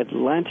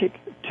Atlantic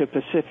to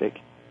Pacific,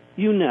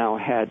 you now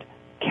had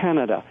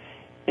Canada.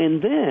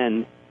 And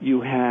then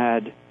you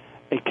had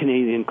a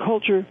Canadian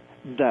culture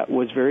that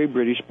was very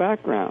British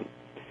background.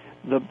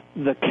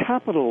 The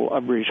capital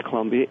of British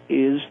Columbia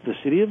is the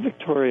city of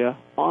Victoria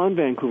on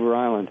Vancouver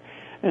Island.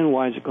 And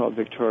why is it called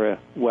Victoria?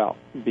 Well,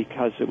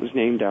 because it was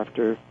named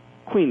after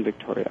Queen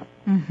Victoria.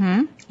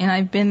 Mm-hmm. And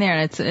I've been there,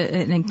 and it's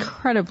an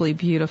incredibly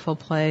beautiful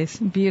place,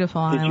 beautiful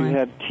island. Did you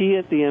have tea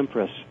at the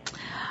Empress?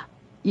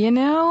 You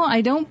know,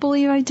 I don't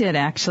believe I did,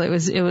 actually.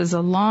 It was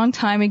a long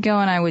time ago,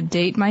 and I would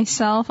date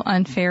myself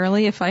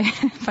unfairly if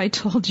I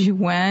told you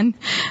when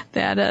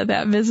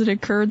that visit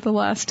occurred the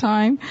last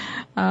time.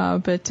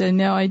 But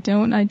no, I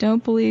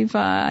don't believe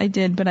I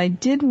did. But I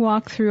did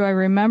walk through. I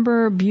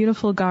remember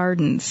beautiful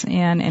gardens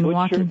and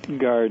walking.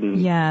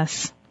 Gardens.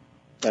 Yes.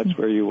 That's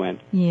where you went.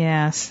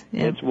 Yes.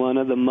 It's one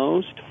of the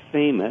most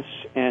famous,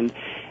 and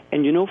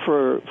you know,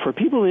 for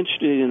people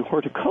interested in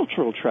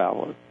horticultural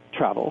travel,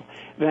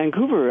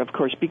 Vancouver, of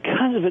course,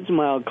 because of its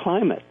mild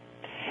climate,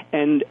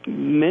 and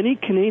many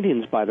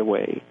Canadians, by the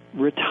way,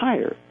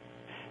 retire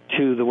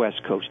to the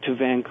West Coast, to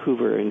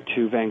Vancouver and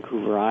to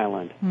Vancouver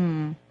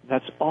Island.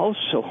 That's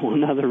also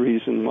another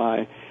reason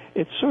why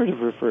it's sort of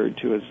referred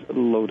to as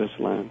Lotus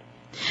Land.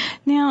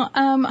 Now,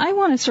 I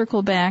want to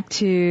circle back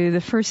to the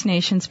First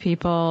Nations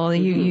people.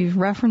 You've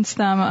referenced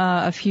them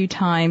a few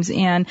times,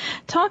 and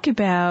talk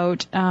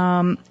about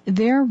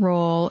their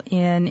role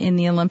in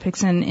the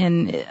Olympics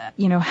and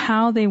you know,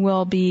 how they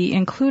will be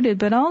included,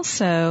 but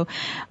also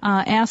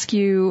ask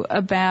you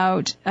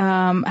about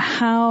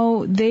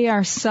how they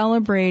are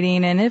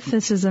celebrating, and if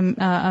this is a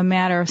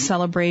matter of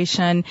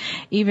celebration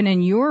even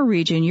in your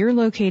region. You're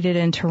located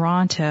in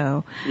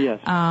Toronto. Yes.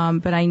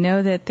 But I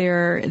know that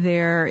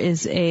there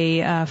is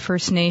a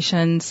First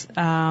Nations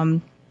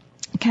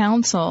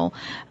council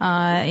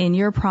in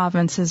your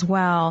province as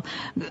well.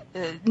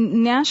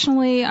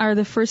 Nationally, are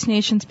the First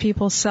Nations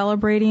people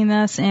celebrating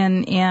this,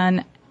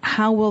 and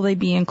how will they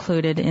be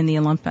included in the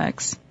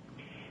Olympics?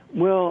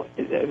 Well,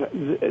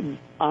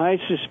 I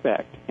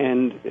suspect,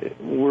 and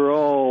we're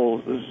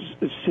all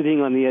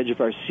sitting on the edge of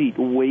our seat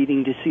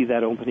waiting to see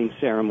that opening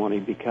ceremony,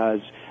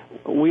 because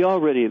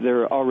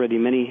there are already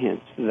many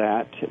hints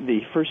that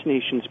the First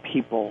Nations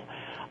people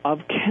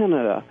of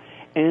Canada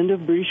and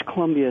of British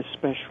Columbia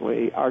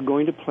especially are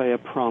going to play a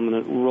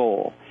prominent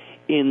role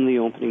in the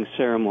opening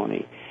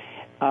ceremony.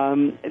 There are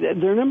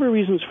a number of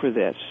reasons for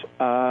this.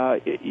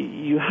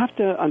 You have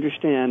to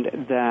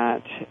understand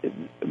that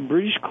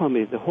British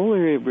Columbia, the whole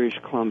area of British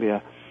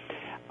Columbia,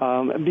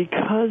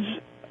 because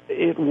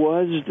it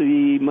was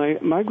the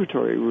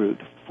migratory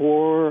route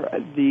for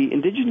the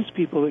indigenous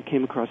people that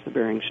came across the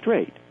Bering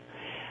Strait.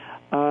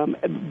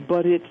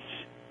 But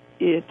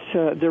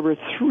there were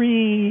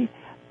three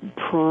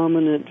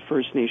prominent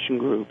First Nation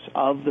groups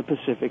of the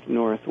Pacific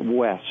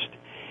Northwest,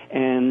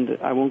 and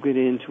I won't get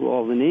into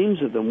all the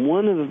names of them.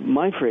 One of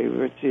my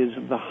favorites is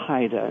the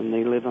Haida, and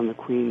they live on the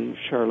Queen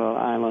Charlotte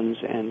Islands,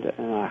 and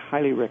I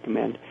highly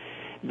recommend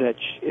that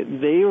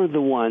they are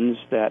the ones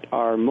that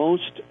are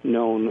most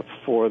known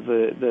for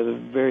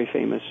the very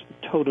famous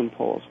totem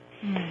poles.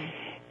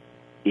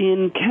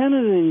 In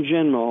Canada in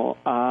general,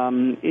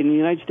 in the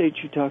United States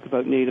you talk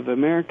about Native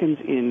Americans.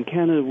 In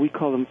Canada we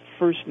call them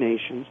First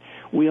Nations.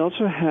 We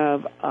also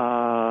have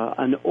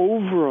an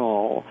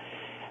overall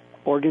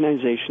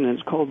organization, and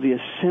it's called the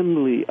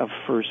Assembly of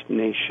First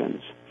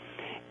Nations.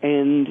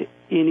 And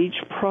in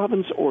each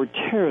province or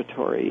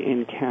territory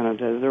in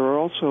Canada, there are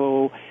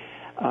also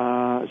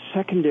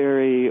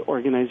secondary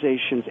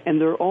organizations,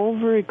 and they're all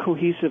very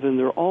cohesive, and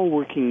they're all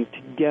working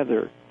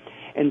together.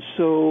 And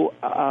so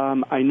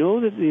I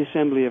know that the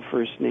Assembly of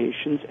First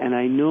Nations, and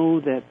I know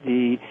that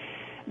the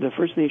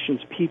First Nations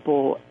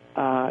people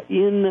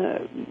in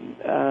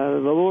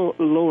the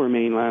lower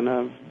mainland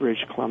of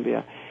British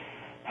Columbia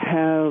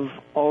have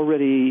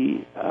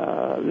already,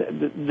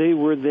 they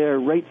were there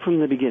right from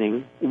the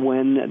beginning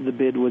when the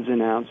bid was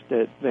announced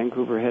that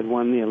Vancouver had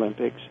won the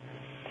Olympics.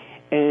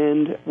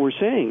 And we're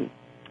saying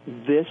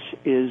this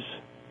is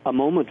a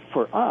moment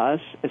for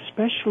us,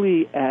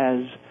 especially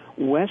as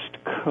West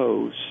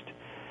Coast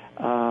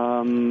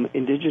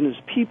Indigenous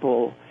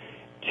people,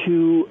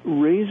 to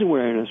raise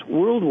awareness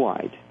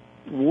worldwide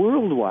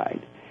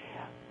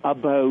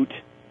about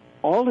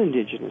all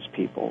Indigenous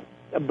people,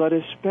 but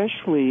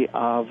especially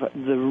of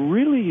the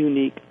really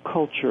unique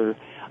culture,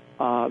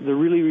 the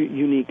really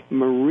unique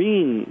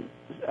marine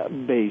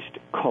forest-based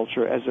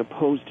culture as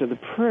opposed to the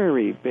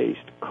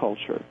prairie-based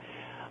culture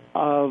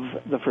of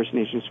the First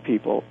Nations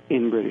people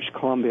in British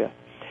Columbia.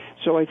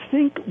 So I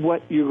think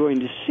what you're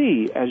going to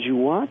see as you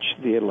watch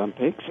the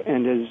Olympics,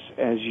 and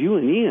as you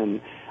and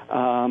Ian,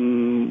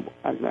 and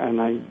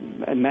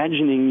I'm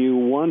imagining you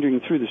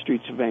wandering through the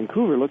streets of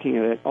Vancouver looking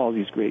at all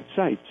these great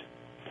sites,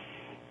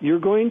 you're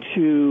going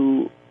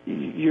to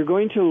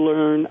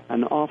learn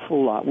an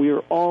awful lot. We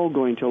are all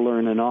going to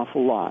learn an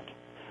awful lot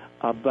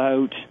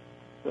about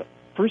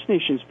First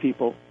Nations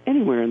people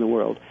anywhere in the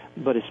world,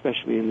 but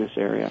especially in this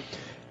area.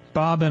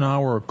 Bob, in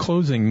our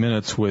closing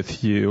minutes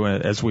with you,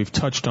 as we've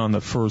touched on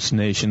the First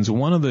Nations,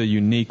 one of the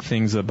unique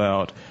things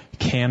about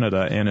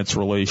Canada and its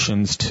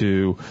relations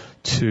to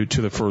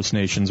the First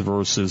Nations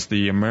versus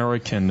the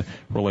American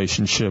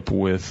relationship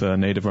with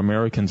Native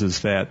Americans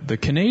is that the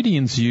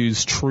Canadians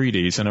use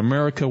treaties. In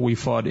America, we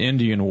fought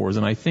Indian wars,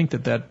 and I think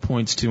that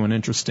points to an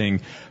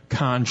interesting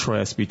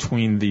contrast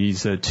between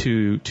these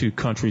two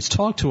countries.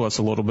 Talk to us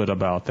a little bit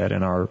about that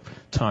in our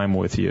time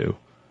with you.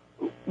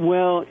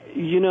 Well,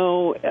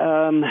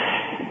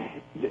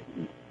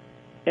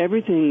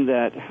 everything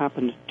that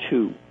happened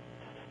to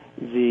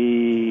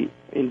the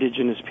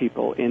indigenous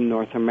people in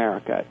North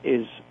America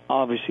is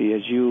obviously,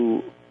 as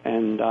you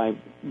and I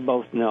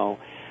both know,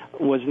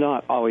 was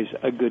not always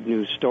a good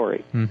news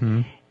story.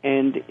 Mm-hmm.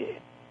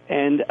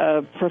 And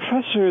a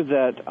professor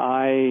that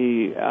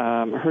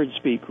I heard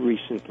speak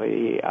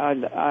recently,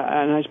 and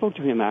I spoke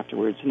to him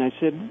afterwards, and I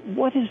said,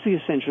 what is the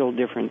essential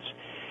difference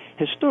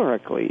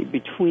historically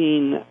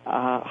between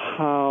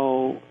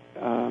how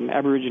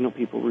Aboriginal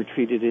people were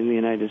treated in the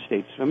United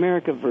States of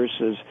America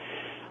versus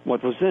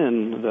what was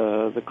then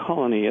the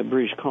colony, a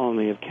British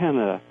colony of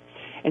Canada?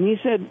 And he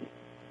said,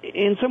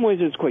 in some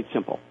ways it's quite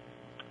simple.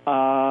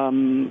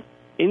 In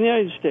the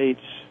United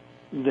States,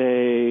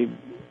 they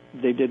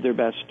did their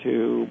best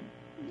to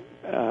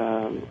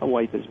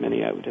wipe as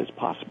many out as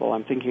possible.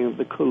 I'm thinking of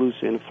the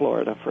Calusa in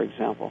Florida, for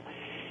example.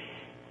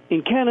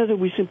 In Canada,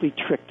 we simply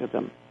tricked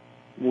them.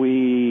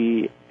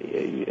 We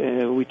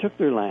took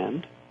their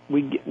land.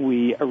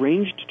 We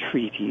arranged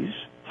treaties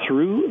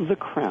through the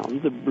Crown,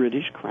 the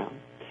British Crown,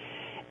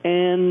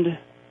 and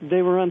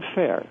they were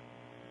unfair.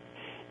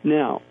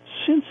 Now,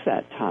 since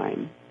that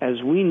time,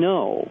 as we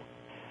know,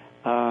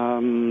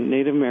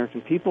 Native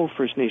American people,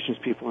 First Nations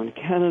people in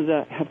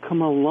Canada have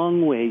come a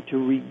long way to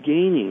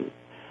regaining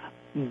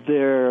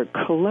their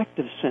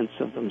collective sense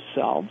of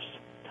themselves,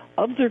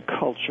 of their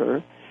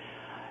culture,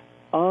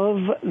 of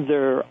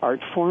their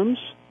art forms,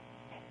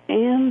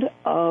 and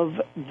of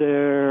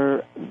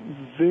their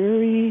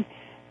very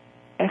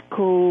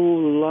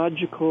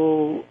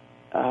ecological,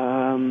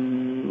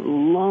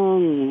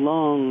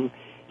 long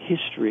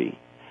history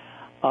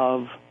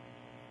of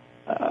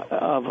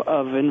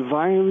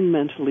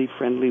environmentally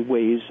friendly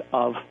ways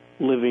of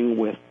living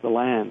with the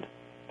land.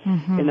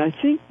 Mm-hmm. And I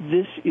think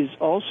this is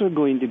also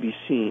going to be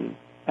seen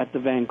at the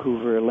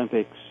Vancouver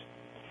Olympics,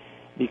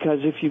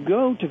 because if you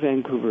go to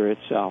Vancouver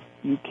itself,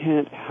 you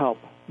can't help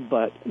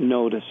but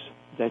notice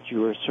that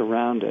you are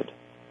surrounded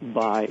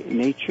by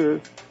nature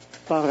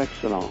par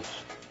excellence.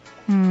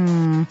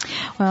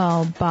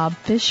 Well, Bob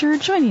Fisher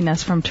joining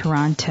us from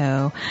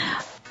Toronto,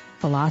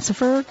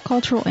 philosopher,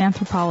 cultural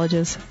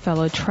anthropologist,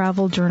 fellow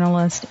travel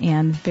journalist,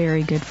 and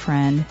very good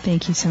friend.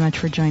 Thank you so much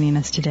for joining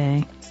us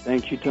today.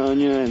 Thank you,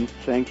 Tanya, and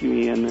thank you,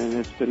 Ian, and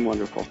it's been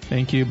wonderful.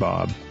 Thank you,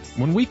 Bob.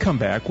 When we come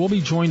back, we'll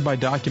be joined by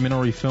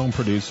documentary film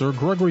producer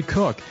Gregory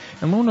Cook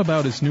and learn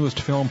about his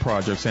newest film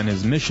projects and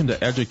his mission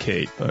to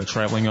educate. The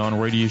Traveling On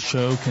radio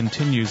show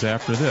continues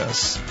after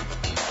this.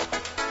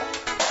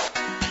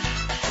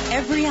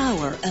 Every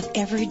hour of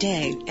every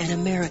day, an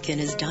American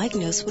is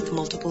diagnosed with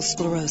multiple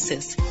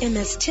sclerosis.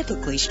 MS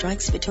typically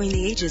strikes between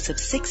the ages of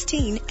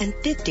 16 and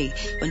 50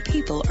 when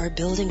people are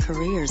building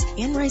careers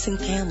and raising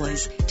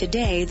families.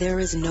 Today, there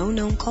is no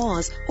known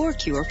cause or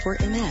cure for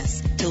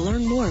MS. To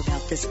learn more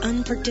about this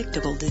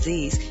unpredictable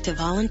disease, to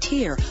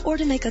volunteer, or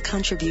to make a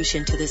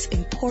contribution to this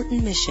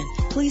important mission,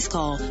 please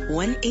call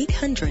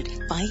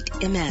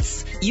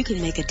 1-800-FIGHT-MS. You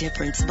can make a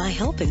difference by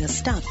helping us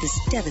stop this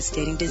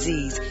devastating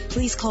disease.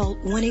 Please call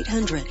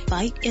 1-800-FIGHT-MS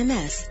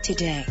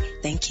today.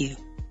 Thank you.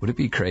 Would it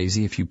be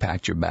crazy if you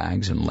packed your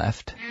bags and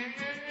left?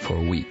 For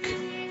a week,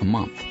 a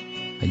month,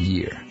 a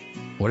year?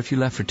 What if you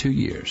left for 2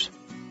 years?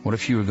 What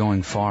if you were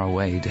going far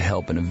away to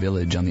help in a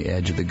village on the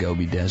edge of the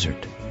Gobi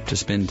Desert? To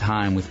spend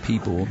time with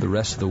people the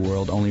rest of the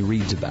world only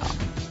reads about?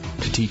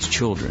 To teach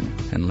children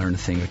and learn a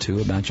thing or two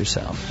about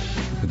yourself?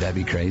 Would that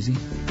be crazy?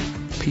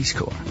 Peace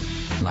Corps.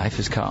 Life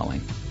is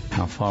calling.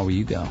 How far will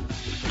you go?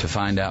 To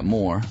find out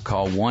more,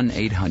 call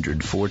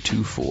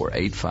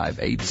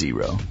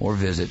 1-800-424-8580 or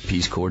visit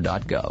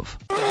peacecorps.gov.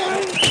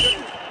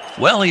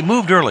 Well, he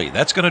moved early.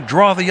 That's going to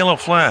draw the yellow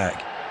flag.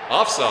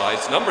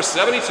 Offsides, number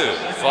 72,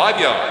 5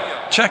 yard.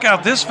 Check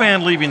out this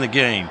fan leaving the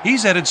game.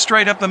 He's headed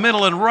straight up the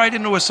middle and right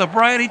into a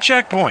sobriety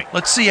checkpoint.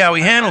 Let's see how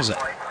he handles it.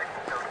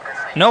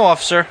 No,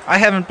 officer, I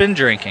haven't been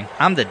drinking.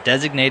 I'm the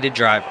designated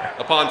driver.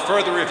 Upon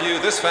further review,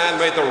 this fan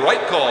made the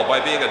right call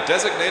by being a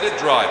designated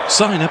driver.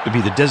 Sign up to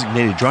be the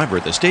designated driver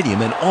at the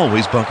stadium and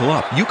always buckle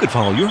up. You could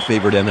follow your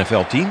favorite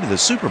NFL team to the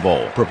Super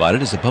Bowl.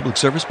 Provided as a public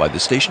service by the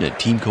station and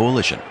Team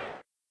Coalition.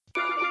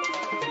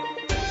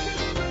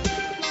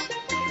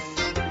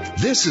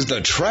 This is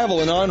the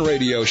Travelin' On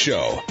Radio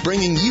Show,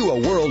 bringing you a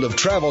world of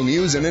travel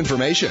news and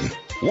information.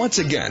 Once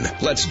again,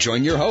 let's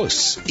join your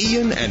hosts,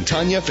 Ian and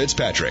Tanya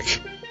Fitzpatrick.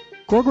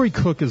 Gregory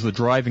Cook is the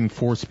driving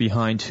force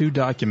behind two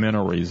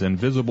documentaries,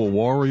 Invisible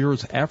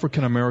Warriors,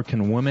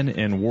 African-American Women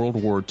in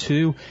World War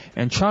II,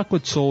 and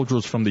Chocolate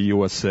Soldiers from the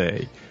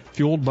USA.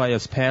 Fueled by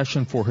his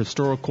passion for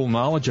historical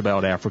knowledge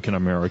about African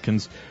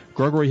Americans,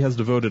 Gregory has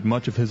devoted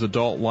much of his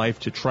adult life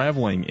to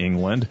traveling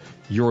England,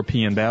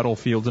 European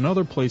battlefields, and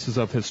other places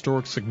of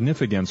historic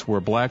significance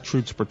where black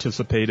troops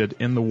participated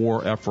in the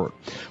war effort.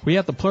 We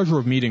had the pleasure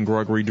of meeting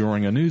Gregory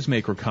during a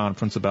newsmaker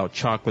conference about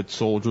Chocolate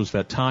Soldiers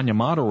that Tanya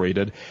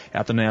moderated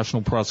at the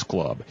National Press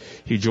Club.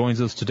 He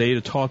joins us today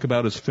to talk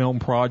about his film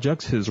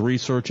projects, his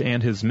research,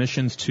 and his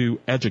missions to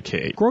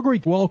educate. Gregory,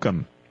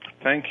 welcome.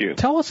 Thank you.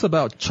 Tell us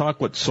about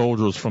Chocolate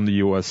Soldiers from the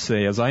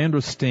USA. As I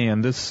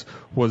understand, this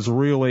was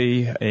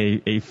really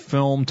a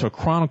film to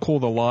chronicle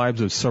the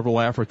lives of several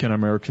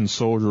African-American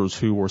soldiers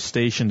who were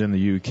stationed in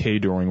the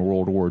UK during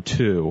World War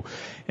II.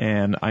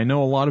 And I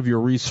know a lot of your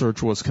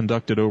research was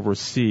conducted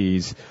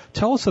overseas.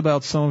 Tell us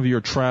about some of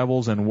your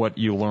travels and what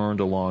you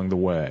learned along the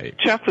way.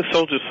 Chocolate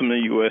Soldiers from the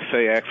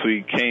USA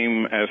actually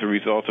came as a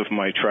result of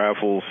my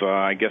travels,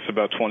 I guess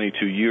about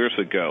 22 years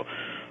ago.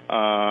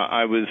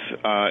 I was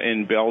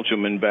in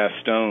Belgium in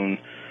Bastogne,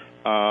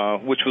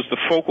 which was the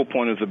focal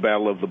point of the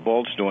Battle of the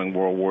Bulge during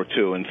World War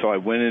II. And so I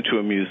went into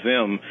a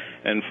museum,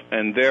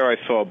 and there I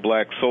saw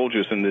black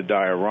soldiers in the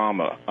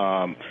diorama.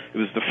 It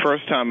was the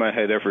first time I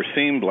had ever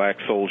seen black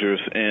soldiers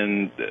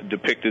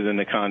depicted in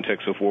the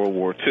context of World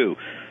War II.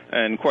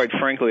 And quite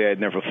frankly, I had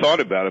never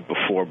thought about it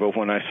before. But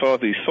when I saw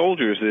these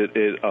soldiers,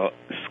 it's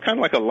kind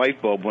of like a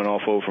light bulb went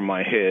off over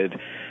my head.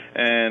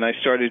 And I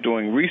started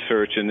doing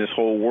research, and this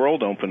whole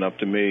world opened up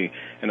to me.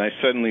 And I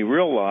suddenly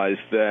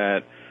realized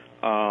that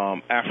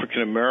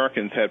African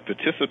Americans had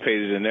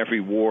participated in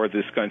every war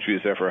this country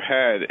has ever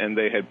had, and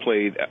they had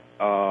played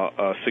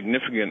a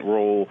significant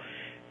role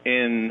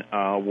in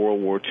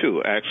World War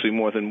II. Actually,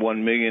 more than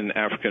 1 million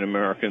African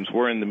Americans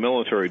were in the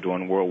military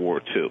during World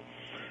War II.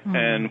 Mm-hmm.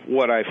 And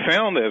what I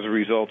found as a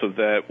result of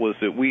that was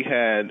that we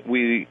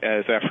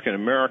as African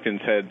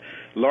Americans had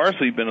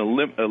largely been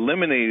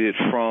eliminated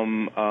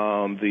from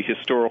the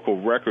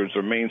historical records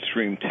or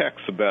mainstream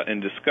texts in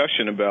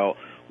discussion about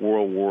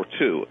World War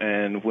II.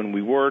 And when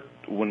we were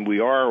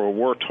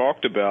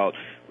talked about,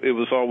 it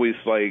was always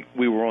like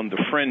we were on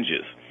the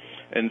fringes.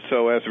 And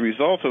so as a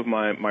result of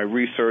my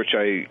research,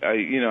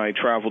 I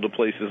traveled to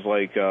places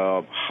like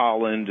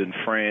Holland and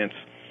France.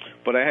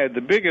 But I had the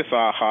biggest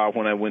aha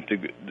when I went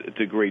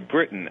to Great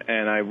Britain,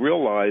 and I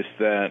realized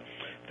that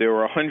there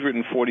were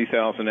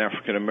 140,000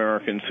 African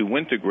Americans who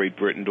went to Great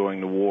Britain during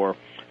the war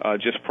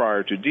just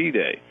prior to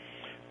D-Day.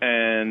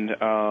 And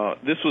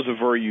this was a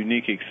very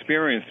unique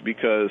experience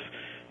because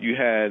you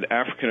had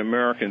African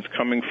Americans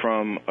coming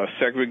from a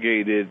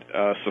segregated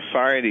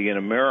society in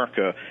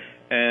America,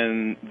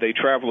 and they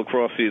travel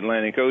across the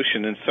Atlantic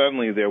Ocean, and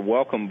suddenly they're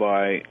welcomed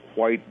by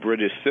white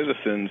British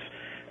citizens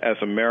as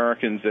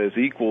Americans, as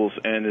equals,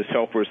 and as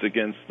helpers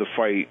against the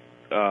fight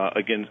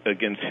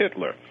against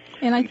Hitler.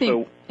 And I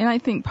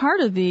think part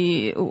of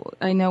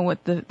I know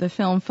what the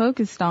film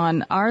focused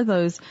on are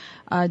those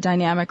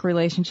dynamic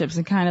relationships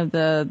and kind of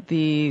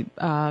the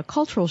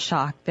cultural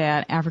shock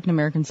that African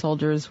American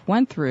soldiers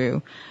went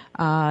through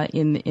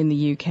in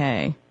the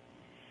UK.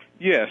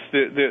 Yes,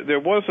 there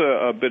was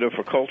a bit of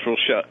a culture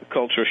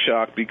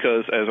shock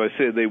because, as I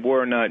said, they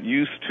were not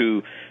used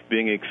to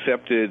being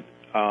accepted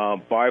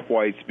by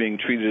whites, being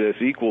treated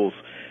as equals.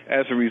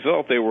 As a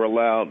result, they were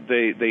allowed.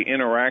 They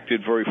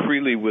interacted very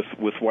freely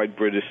with white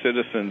British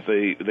citizens.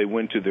 They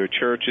went to their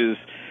churches.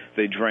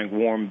 They drank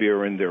warm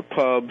beer in their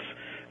pubs,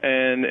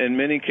 and in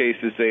many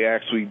cases, they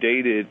actually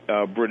dated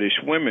British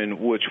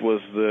women, which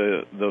was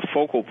the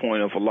focal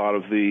point of a lot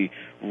of the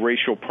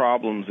racial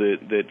problems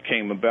that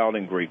came about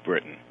in Great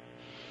Britain.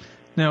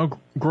 Now,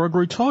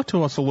 Gregory, talk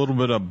to us a little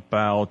bit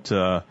about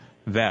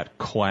that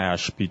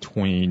clash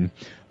between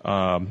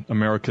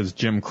America's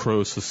Jim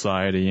Crow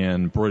society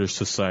and British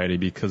society,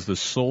 because the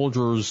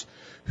soldiers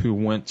who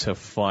went to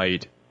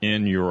fight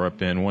in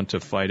Europe and went to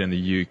fight in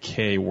the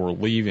UK were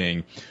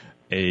leaving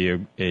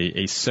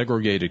a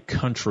segregated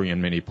country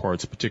in many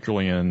parts,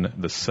 particularly in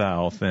the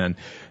South. And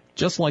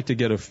just like to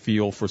get a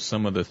feel for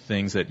some of the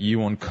things that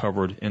you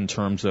uncovered in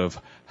terms of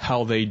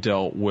how they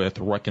dealt with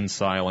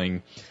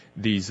reconciling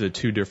these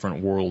two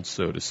different worlds,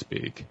 so to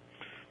speak.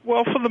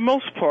 Well, for the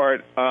most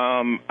part,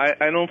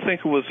 I don't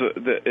think it was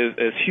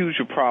as huge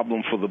a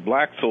problem for the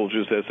black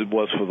soldiers as it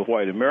was for the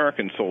white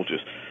American soldiers.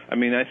 I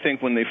mean, I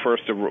think when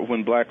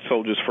black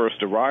soldiers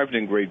first arrived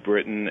in Great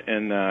Britain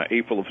in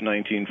April of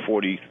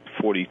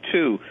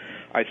 1942,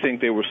 I think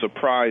they were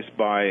surprised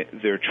by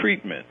their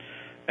treatment.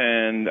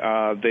 and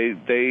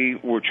they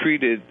were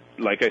treated,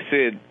 like I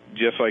said,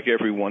 just like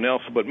everyone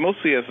else, but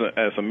mostly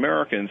as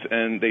Americans,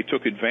 and they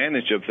took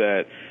advantage of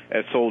that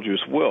as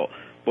soldiers will.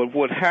 But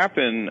what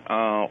happened,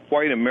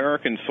 white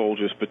American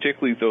soldiers,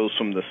 particularly those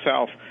from the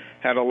South,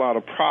 had a lot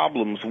of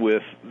problems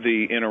with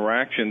the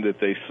interaction that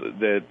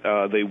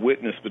they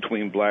witnessed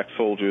between black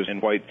soldiers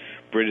and white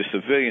British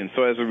civilians.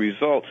 So as a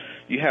result,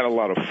 you had a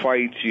lot of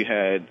fights. You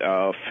had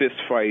fist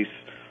fights,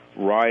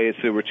 riots.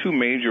 There were two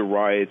major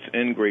riots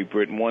in Great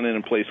Britain, one in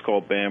a place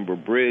called Bamber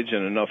Bridge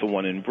and another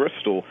one in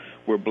Bristol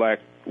where black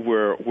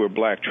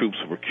troops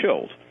were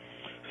killed.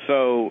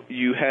 So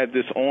you had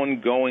this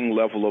ongoing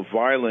level of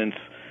violence,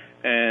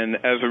 and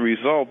as a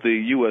result,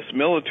 the U.S.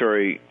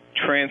 military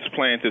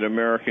transplanted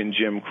American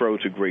Jim Crow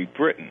to Great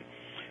Britain.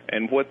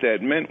 And what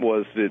that meant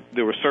was that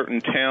there were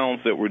certain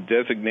towns that were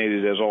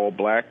designated as all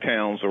black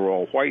towns or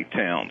all white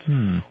towns.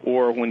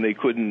 Or when they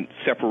couldn't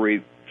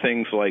separate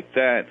things like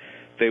that,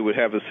 they would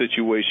have a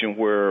situation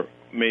where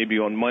maybe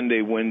on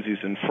Monday,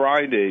 Wednesdays, and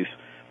Fridays,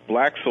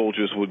 black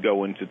soldiers would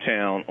go into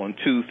town. On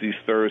Tuesdays,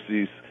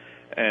 Thursdays,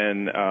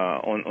 and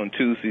on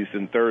Tuesdays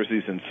and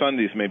Thursdays and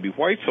Sundays, maybe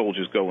white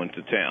soldiers go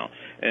into town.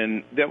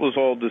 And that was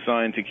all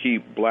designed to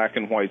keep black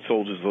and white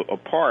soldiers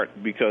apart,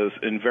 because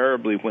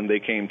invariably when they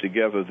came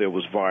together, there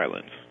was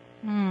violence.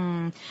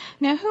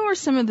 Now, who are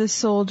some of the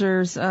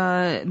soldiers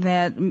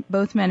that,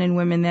 both men and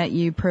women, that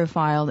you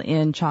profiled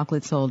in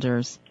Chocolate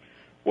Soldiers?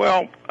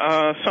 Well,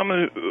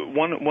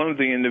 one of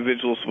the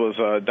individuals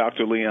was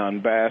Dr.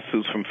 Leon Bass,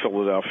 who's from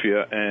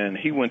Philadelphia, and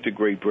he went to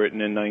Great Britain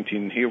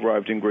he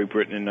arrived in Great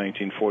Britain in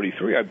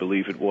 1943, I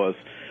believe it was.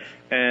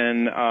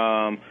 And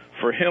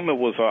for him, it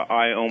was an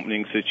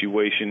eye-opening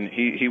situation.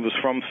 He was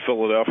from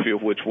Philadelphia,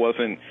 which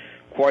wasn't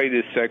quite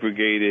as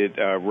segregated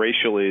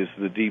racially as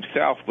the Deep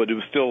South, but it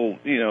was still,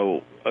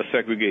 a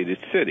segregated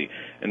city.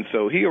 And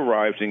so he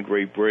arrived in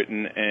Great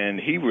Britain, and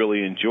he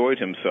really enjoyed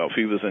himself.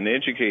 He was an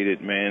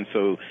educated man,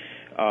 so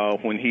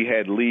when he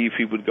had leave,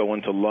 he would go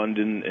into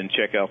London and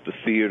check out the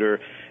theater.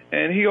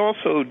 And he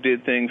also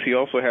did things. He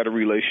also had a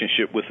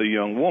relationship with a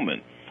young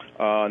woman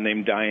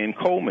named Diane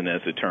Coleman,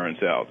 as it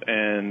turns out.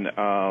 And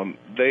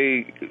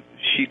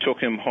she took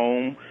him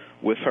home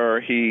with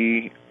her.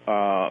 He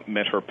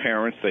met her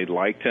parents. They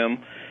liked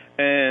him.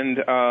 And,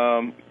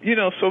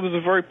 so it was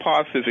a very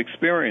positive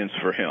experience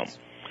for him.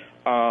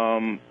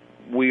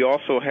 We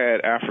also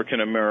had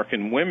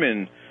African-American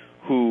women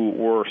who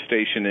were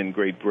stationed in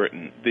Great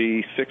Britain.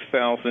 The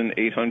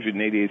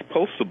 6,888th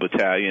Postal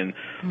Battalion,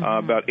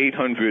 about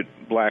 800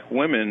 black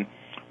women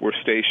were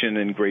stationed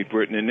in Great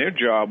Britain, and their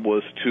job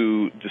was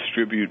to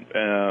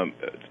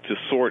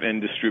sort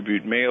and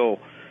distribute mail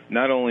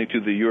not only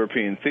to the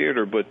European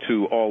theater, but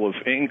to all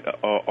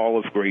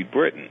of Great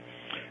Britain.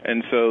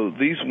 And so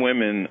these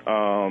women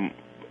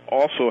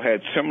also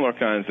had similar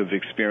kinds of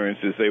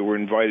experiences. They were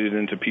invited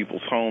into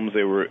people's homes.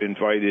 They were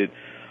invited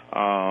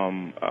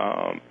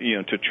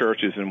to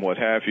churches and what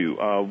have you.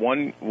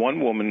 One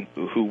woman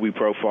who we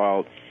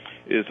profiled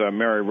is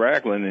Mary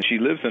Ragland, and she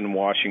lives in the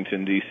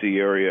Washington, D.C.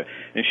 area,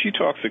 and she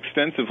talks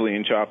extensively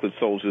in Chocolate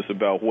Soldiers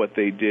about what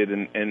they did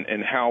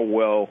and how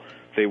well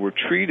they were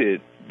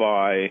treated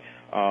by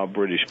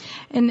British.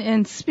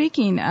 And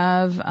speaking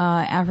of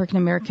African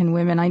American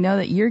women, I know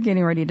that you're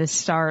getting ready to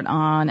start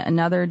on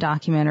another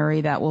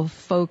documentary that will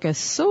focus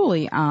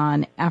solely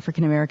on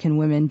African American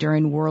women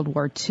during World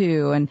War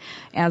II. And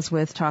as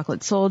with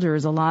Chocolate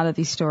Soldiers, a lot of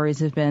these stories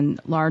have been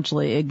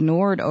largely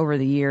ignored over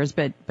the years,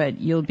 but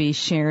you'll be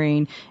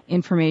sharing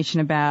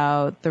information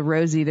about the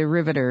Rosie the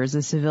Riveters,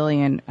 the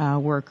civilian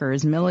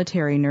workers,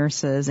 military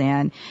nurses,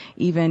 and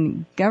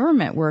even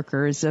government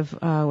workers, of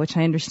which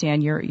I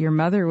understand your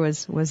mother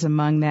was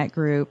among that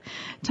group.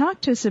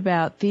 Talk to us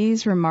about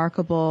these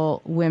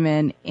remarkable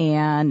women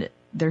and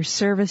their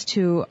service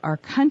to our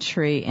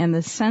country and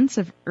the sense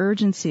of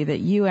urgency that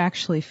you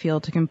actually feel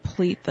to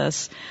complete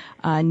this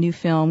new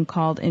film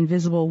called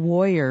Invisible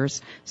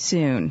Warriors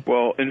soon.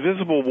 Well,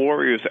 Invisible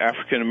Warriors,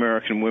 African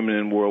American Women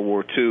in World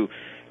War II,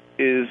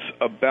 is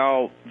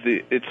about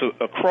it's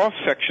a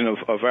cross-section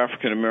of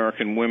African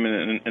American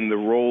women and the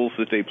roles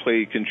that they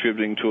played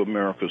contributing to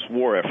America's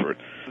war effort.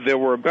 There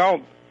were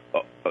about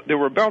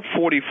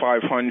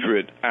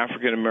 4,500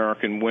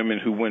 African-American women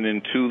who went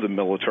into the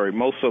military.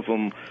 Most of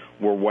them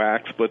were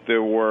WACs, but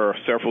there were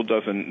several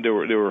dozen. There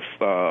were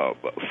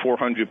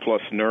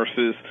 400-plus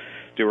nurses.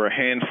 There were a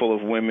handful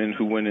of women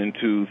who went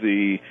into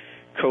the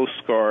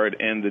Coast Guard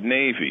and the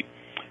Navy.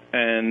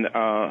 And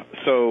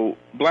so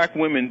black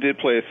women did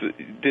play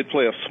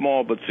a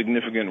small but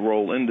significant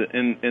role in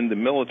the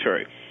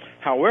military.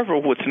 However,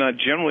 what's not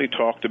generally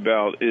talked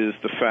about is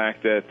the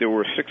fact that there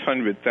were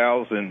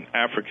 600,000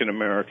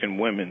 African-American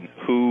women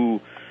who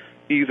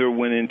either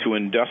went into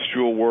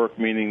industrial work,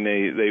 meaning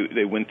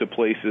they went to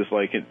places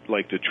like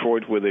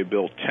Detroit where they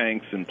built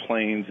tanks and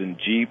planes and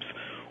jeeps,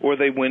 or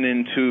they went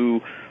into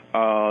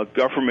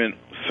government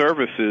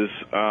services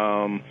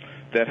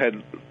that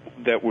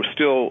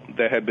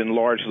had been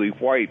largely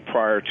white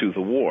prior to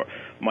the war.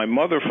 My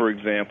mother, for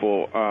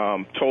example,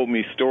 told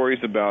me stories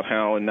about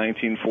how in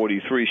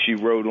 1943 she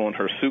rode on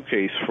her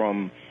suitcase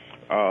from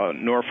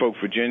Norfolk,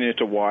 Virginia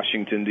to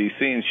Washington,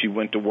 D.C., and she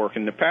went to work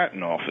in the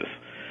patent office.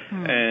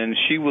 And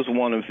she was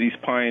one of these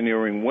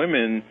pioneering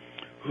women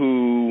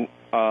who,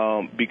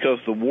 because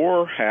the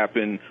war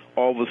happened,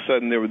 all of a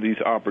sudden there were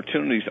these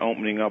opportunities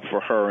opening up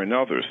for her and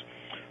others.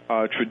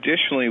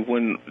 Traditionally,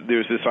 when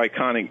there's this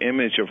iconic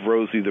image of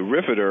Rosie the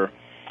Riveter,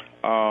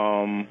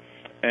 when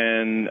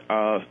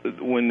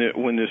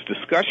there's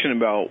discussion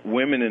about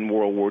women in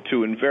World War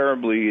II,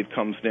 invariably it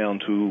comes down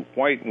to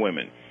white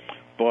women.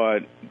 But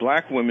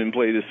black women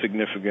played a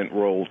significant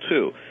role,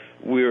 too.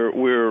 We're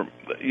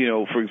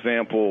for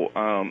example,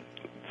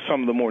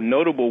 some of the more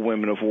notable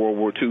women of World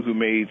War II who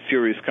made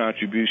serious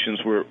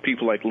contributions were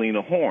people like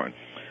Lena Horne.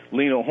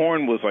 Lena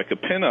Horne was like a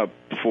pinup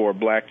for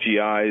black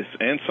GIs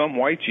and some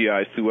white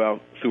GIs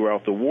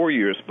throughout the war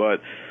years,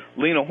 but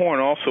Lena Horne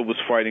also was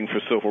fighting for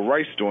civil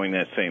rights during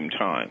that same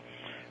time.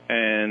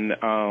 And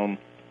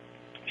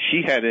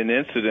she had an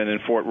incident in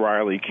Fort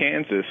Riley,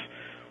 Kansas,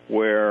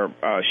 where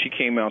she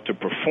came out to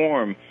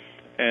perform,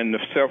 and the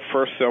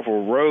first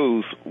several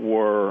rows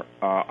were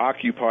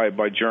occupied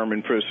by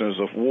German prisoners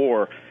of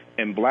war,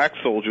 and black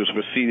soldiers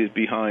were seated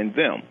behind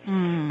them.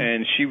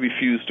 And she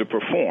refused to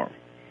perform.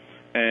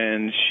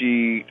 And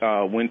she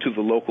went to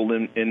the local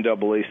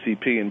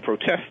NAACP and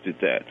protested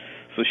that.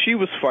 So she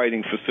was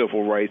fighting for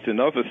civil rights and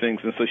other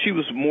things, and so she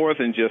was more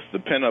than just the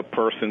pinup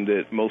person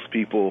that most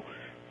people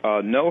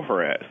know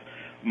her as.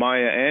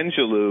 Maya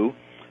Angelou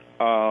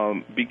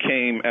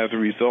became, as a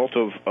result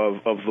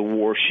of the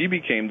war, she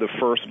became the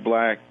first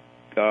black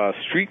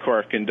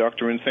streetcar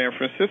conductor in San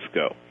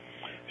Francisco.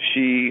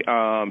 She'd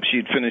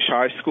finished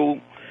high school,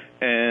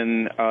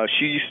 and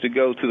she used to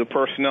go to the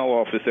personnel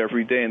office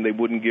every day, and they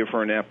wouldn't give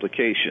her an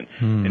application.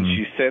 And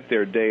she sat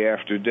there day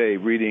after day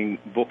reading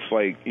books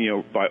like,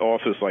 by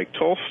authors like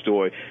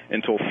Tolstoy,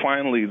 until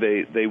finally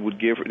they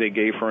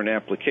gave her an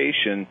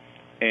application,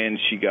 and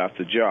she got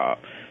the job.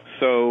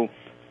 So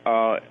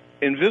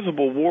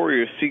Invisible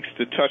Warrior seeks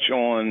to touch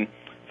on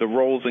the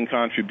roles and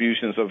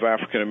contributions of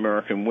African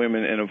American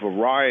women in a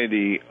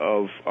variety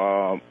of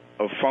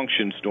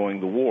functions during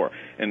the war,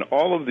 and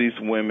all of these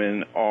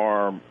women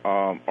are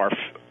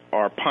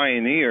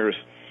pioneers,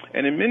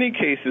 and in many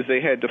cases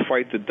they had to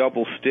fight the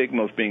double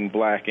stigma of being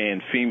black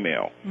and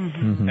female,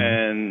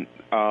 and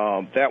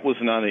that was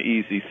not an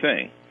easy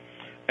thing.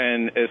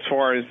 And as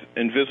far as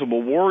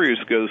Invisible Warriors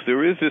goes,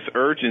 there is this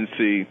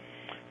urgency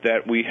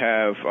that we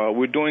have.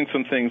 We're doing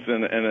some things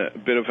in a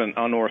bit of an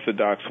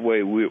unorthodox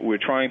way. We're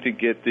trying to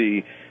get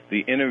the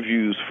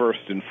interviews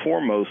first and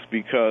foremost,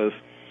 because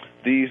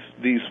these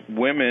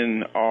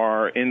women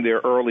are in their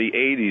early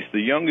 80s.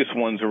 The youngest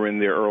ones are in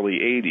their early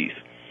 80s.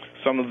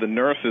 Some of the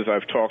nurses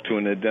I've talked to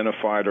and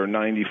identified are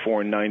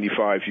 94 and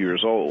 95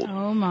 years old.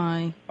 Oh,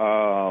 my.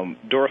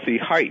 Dorothy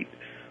Height,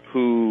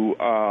 who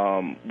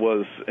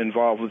was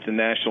involved with the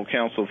National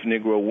Council of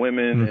Negro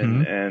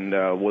Women and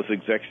was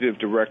executive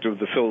director of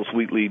the Phyllis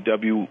Wheatley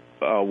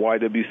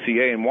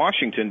YWCA in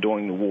Washington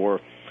during the war.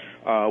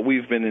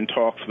 We've been in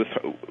talks with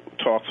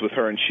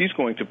her, and she's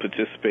going to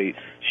participate.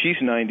 She's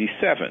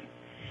 97.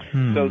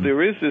 So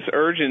there is this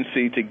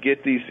urgency to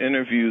get these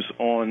interviews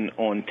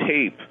on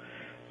tape,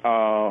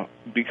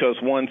 because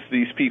once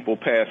these people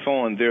pass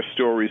on, their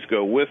stories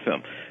go with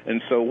them.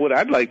 And so what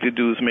I'd like to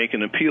do is make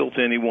an appeal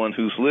to anyone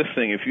who's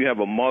listening. If you have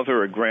a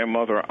mother, a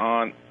grandmother,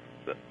 aunt,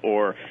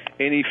 or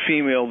any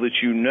female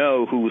that you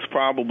know who was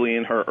probably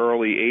in her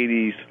early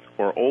 80s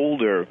or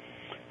older,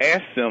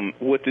 ask them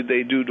what did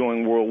they do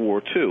during World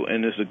War II.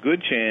 And there's a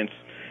good chance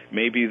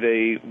maybe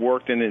they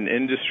worked in an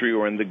industry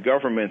or in the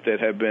government that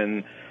had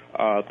been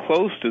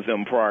close to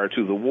them prior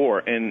to the war.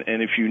 And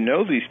if you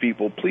know these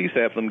people, please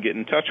have them get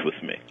in touch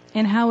with me.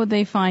 And how would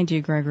they find you,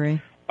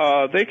 Gregory?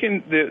 They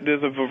can.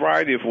 There's a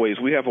variety of ways.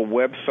 We have a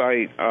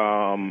website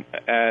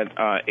at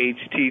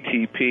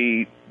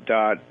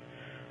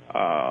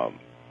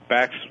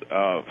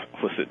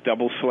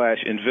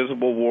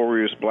http://Invisible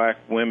Warriors Black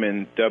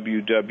Women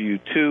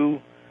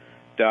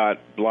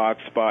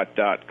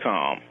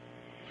WW2.blogspot.com.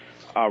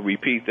 I'll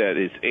repeat that.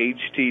 It's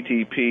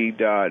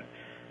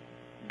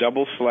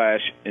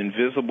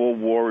http://Invisible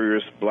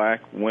Warriors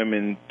Black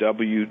Women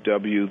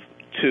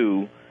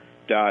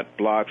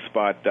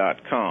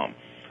WW2.blogspot.com.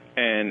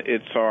 And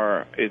it's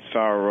our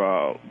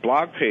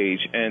blog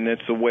page, and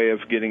it's a way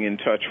of getting in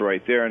touch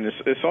right there. And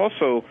it's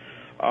also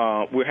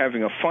we're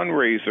having a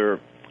fundraiser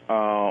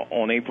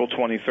on April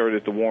 23rd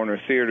at the Warner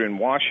Theater in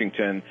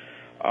Washington,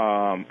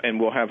 and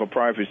we'll have a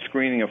private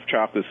screening of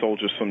Chocolate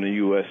Soldiers from the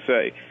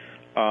USA.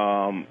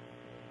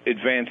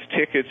 Advanced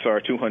tickets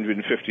are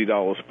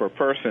 $250 per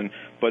person,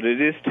 but it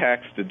is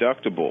tax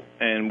deductible,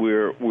 and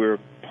we're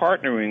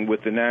partnering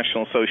with the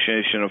National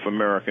Association of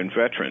American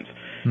Veterans.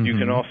 You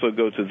can also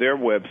go to their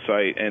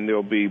website, and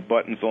there'll be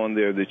buttons on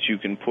there that you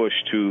can push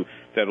to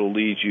that'll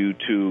lead you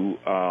to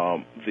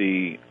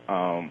the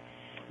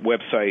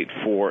website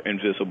for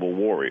Invisible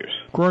Warriors.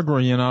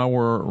 Gregory, in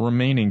our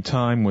remaining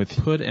time,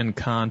 with put in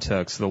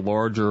context the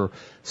larger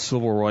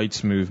civil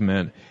rights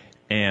movement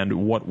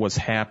and what was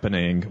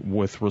happening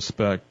with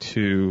respect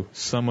to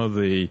some of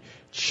the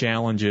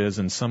challenges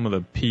and some of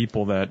the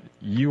people that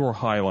you were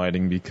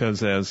highlighting,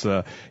 because as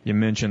you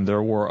mentioned,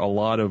 there were a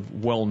lot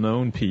of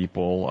well-known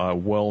people,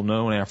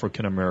 well-known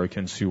African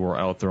Americans who were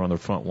out there on the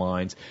front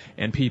lines,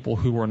 and people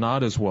who were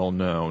not as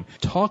well-known.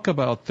 Talk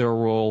about their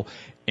role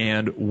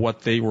and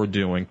what they were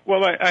doing.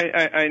 Well,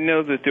 I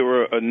know that there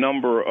were a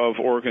number of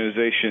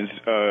organizations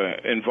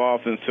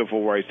involved in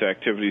civil rights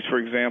activities. For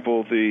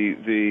example,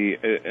 in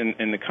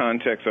the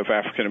context of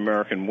African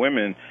American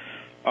women,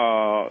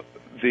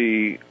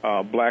 the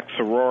black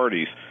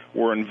sororities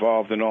were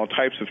involved in all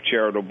types of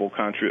charitable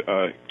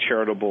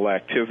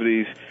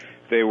activities.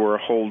 They were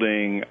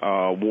holding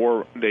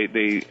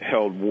They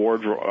held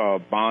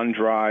bond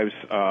drives,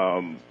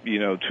 to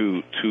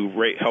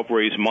help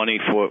raise money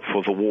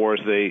for the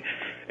wars.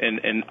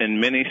 In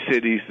many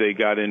cities, they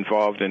got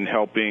involved in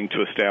helping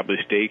to establish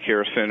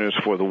daycare centers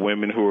for the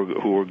women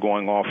who were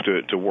going off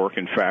to work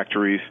in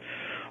factories.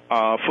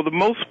 For the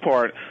most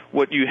part,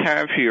 what you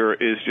have here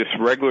is just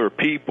regular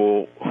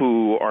people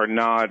who are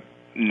not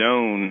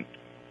known,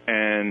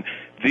 and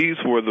these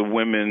were the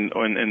women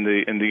and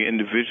the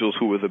individuals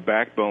who were the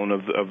backbone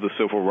of the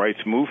civil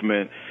rights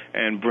movement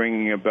and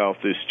bringing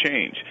about this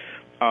change.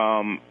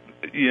 In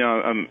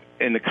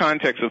the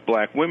context of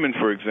black women,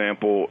 for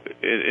example,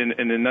 in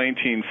the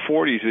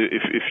 1940s,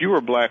 if you were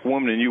a black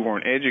woman and you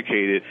weren't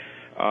educated,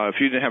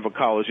 if you didn't have a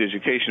college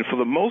education, for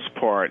the most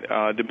part,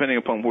 depending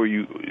upon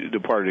the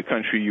part of the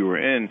country you were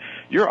in,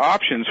 your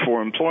options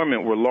for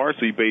employment were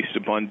largely based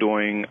upon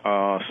doing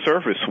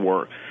service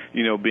work,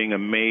 being a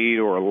maid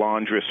or a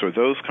laundress or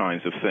those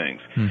kinds of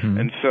things. Mm-hmm.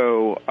 And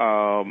so,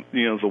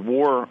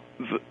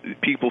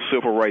 people's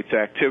civil rights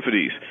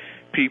activities,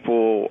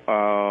 people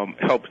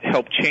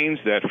helped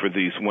change that for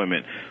these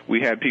women.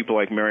 We had people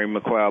like Mary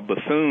McLeod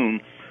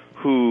Bethune,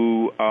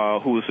 who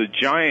was a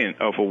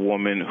giant of a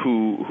woman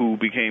who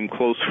became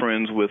close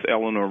friends with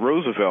Eleanor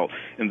Roosevelt,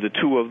 and the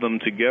two of them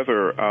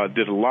together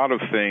did a lot of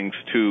things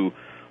to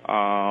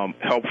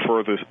help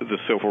further the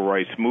civil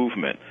rights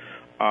movement.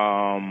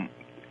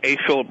 A.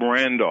 Philip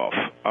Randolph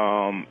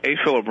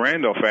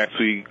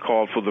actually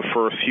called for the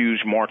first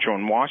huge march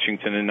on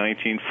Washington in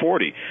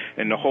 1940,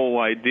 and the whole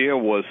idea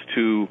was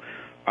to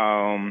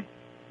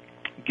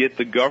get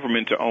the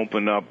government to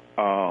open up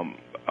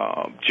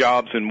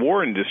jobs in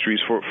war industries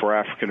for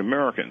African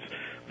Americans.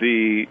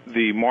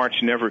 The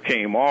march never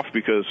came off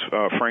because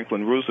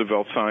Franklin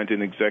Roosevelt signed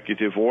an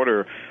executive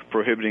order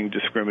prohibiting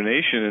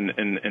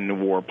discrimination in the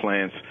war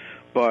plants.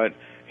 But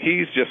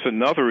he's just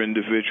another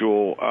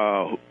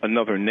individual,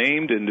 another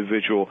named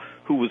individual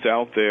who was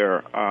out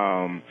there,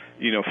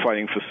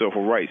 fighting for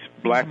civil rights.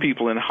 Black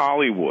people in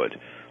Hollywood.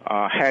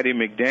 Hattie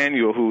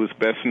McDaniel, who was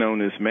best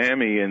known as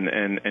Mammy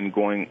and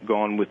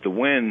Gone with the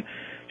Wind,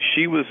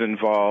 she was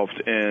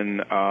involved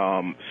in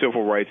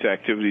civil rights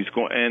activities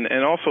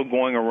and also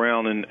going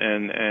around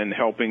and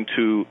helping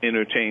to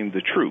entertain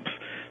the troops.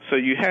 So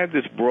you had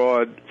this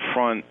broad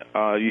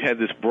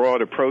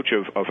approach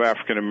of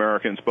African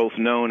Americans, both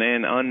known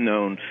and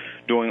unknown,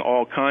 doing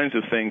all kinds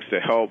of things to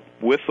help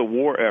with the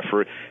war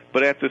effort,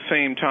 but at the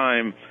same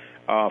time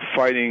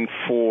fighting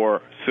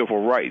for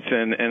civil rights.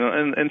 And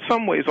in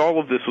some ways, all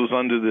of this was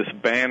under this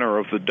banner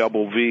of the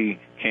Double V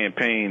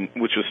campaign,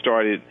 which was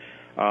started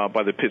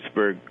by the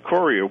Pittsburgh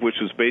Courier, which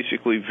was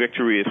basically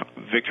victory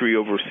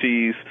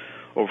overseas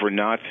over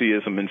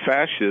Nazism and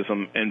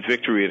fascism, and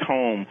victory at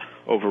home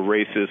over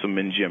racism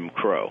and Jim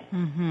Crow.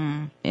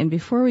 Mm-hmm. And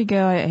before we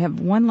go, I have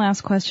one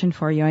last question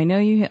for you. I know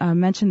you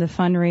mentioned the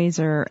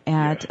fundraiser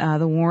at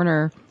the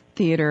Warner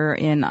Theater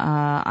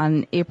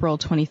on April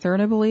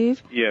 23rd, I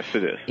believe. Yes,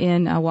 it is.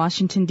 In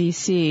Washington,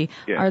 D.C.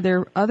 Yes. Are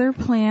there other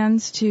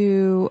plans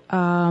to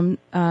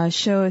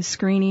show a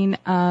screening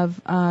of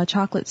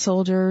Chocolate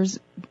Soldiers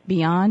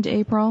beyond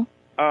April?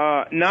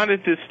 Not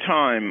at this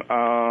time.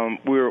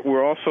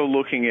 We're also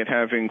looking at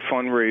having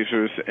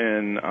fundraisers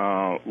in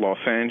Los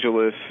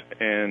Angeles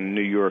and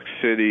New York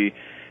City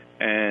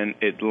and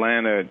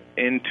Atlanta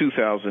in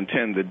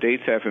 2010. The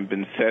dates haven't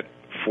been set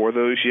for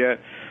those yet.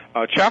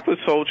 Chocolate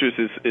Soldiers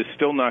is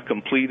still not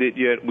completed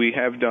yet. We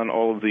have done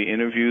all of the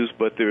interviews,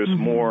 but there's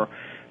more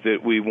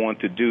that we want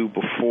to do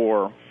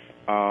before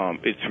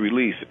its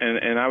release.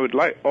 And I would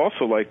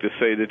also like to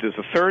say that there's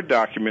a third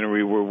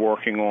documentary we're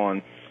working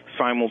on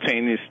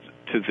simultaneous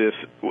to this.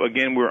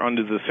 Again, we're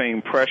under the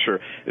same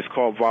pressure. It's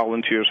called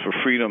Volunteers for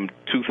Freedom,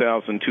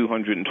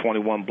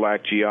 2,221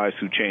 Black GIs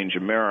Who Change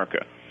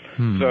America.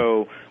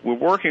 So we're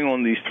working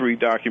on these three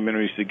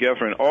documentaries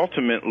together, and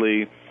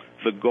ultimately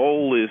the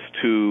goal is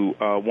to,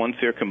 once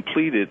they're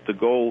completed, the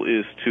goal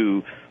is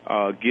to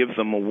give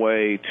them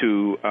away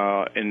to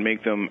and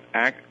make them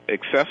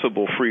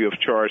accessible free of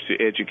charge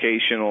to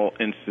educational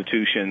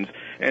institutions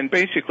and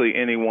basically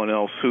anyone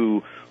else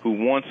who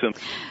wants them.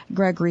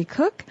 Gregory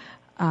Cook,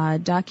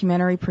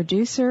 documentary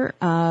producer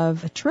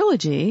of a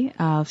trilogy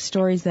of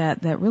stories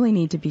that really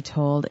need to be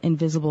told: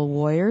 Invisible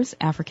Warriors,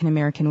 African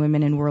American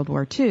Women in World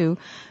War II,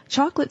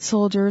 Chocolate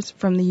Soldiers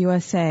from the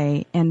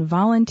USA, and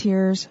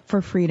Volunteers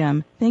for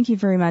Freedom. Thank you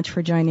very much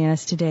for joining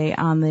us today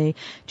on the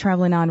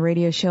Traveling On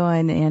radio show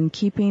and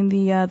keeping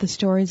the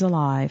stories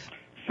alive.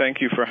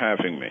 Thank you for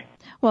having me.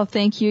 Well,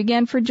 thank you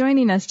again for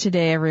joining us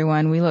today,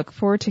 everyone. We look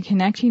forward to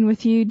connecting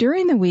with you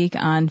during the week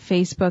on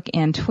Facebook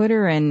and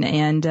Twitter,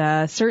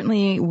 and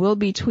certainly we'll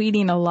be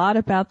tweeting a lot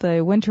about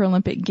the Winter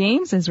Olympic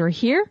Games as we're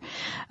here.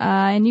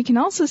 And you can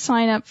also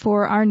sign up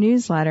for our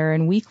newsletter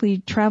and weekly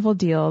travel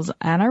deals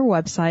at our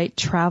website,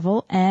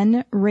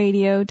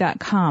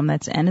 travelnradio.com.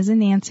 That's N as in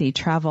Nancy,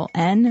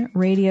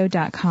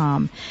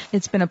 travelnradio.com.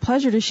 It's been a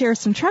pleasure to share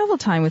some travel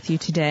time with you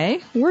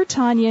today. We're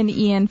Tanya and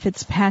Ian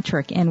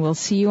Fitzpatrick, and we'll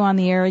see you on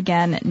the air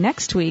again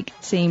next week,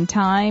 same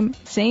time,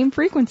 same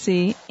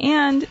frequency,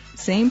 and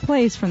same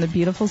place from the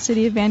beautiful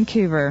city of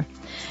Vancouver.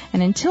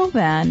 And until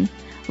then,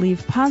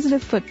 leave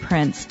positive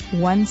footprints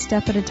one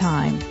step at a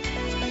time.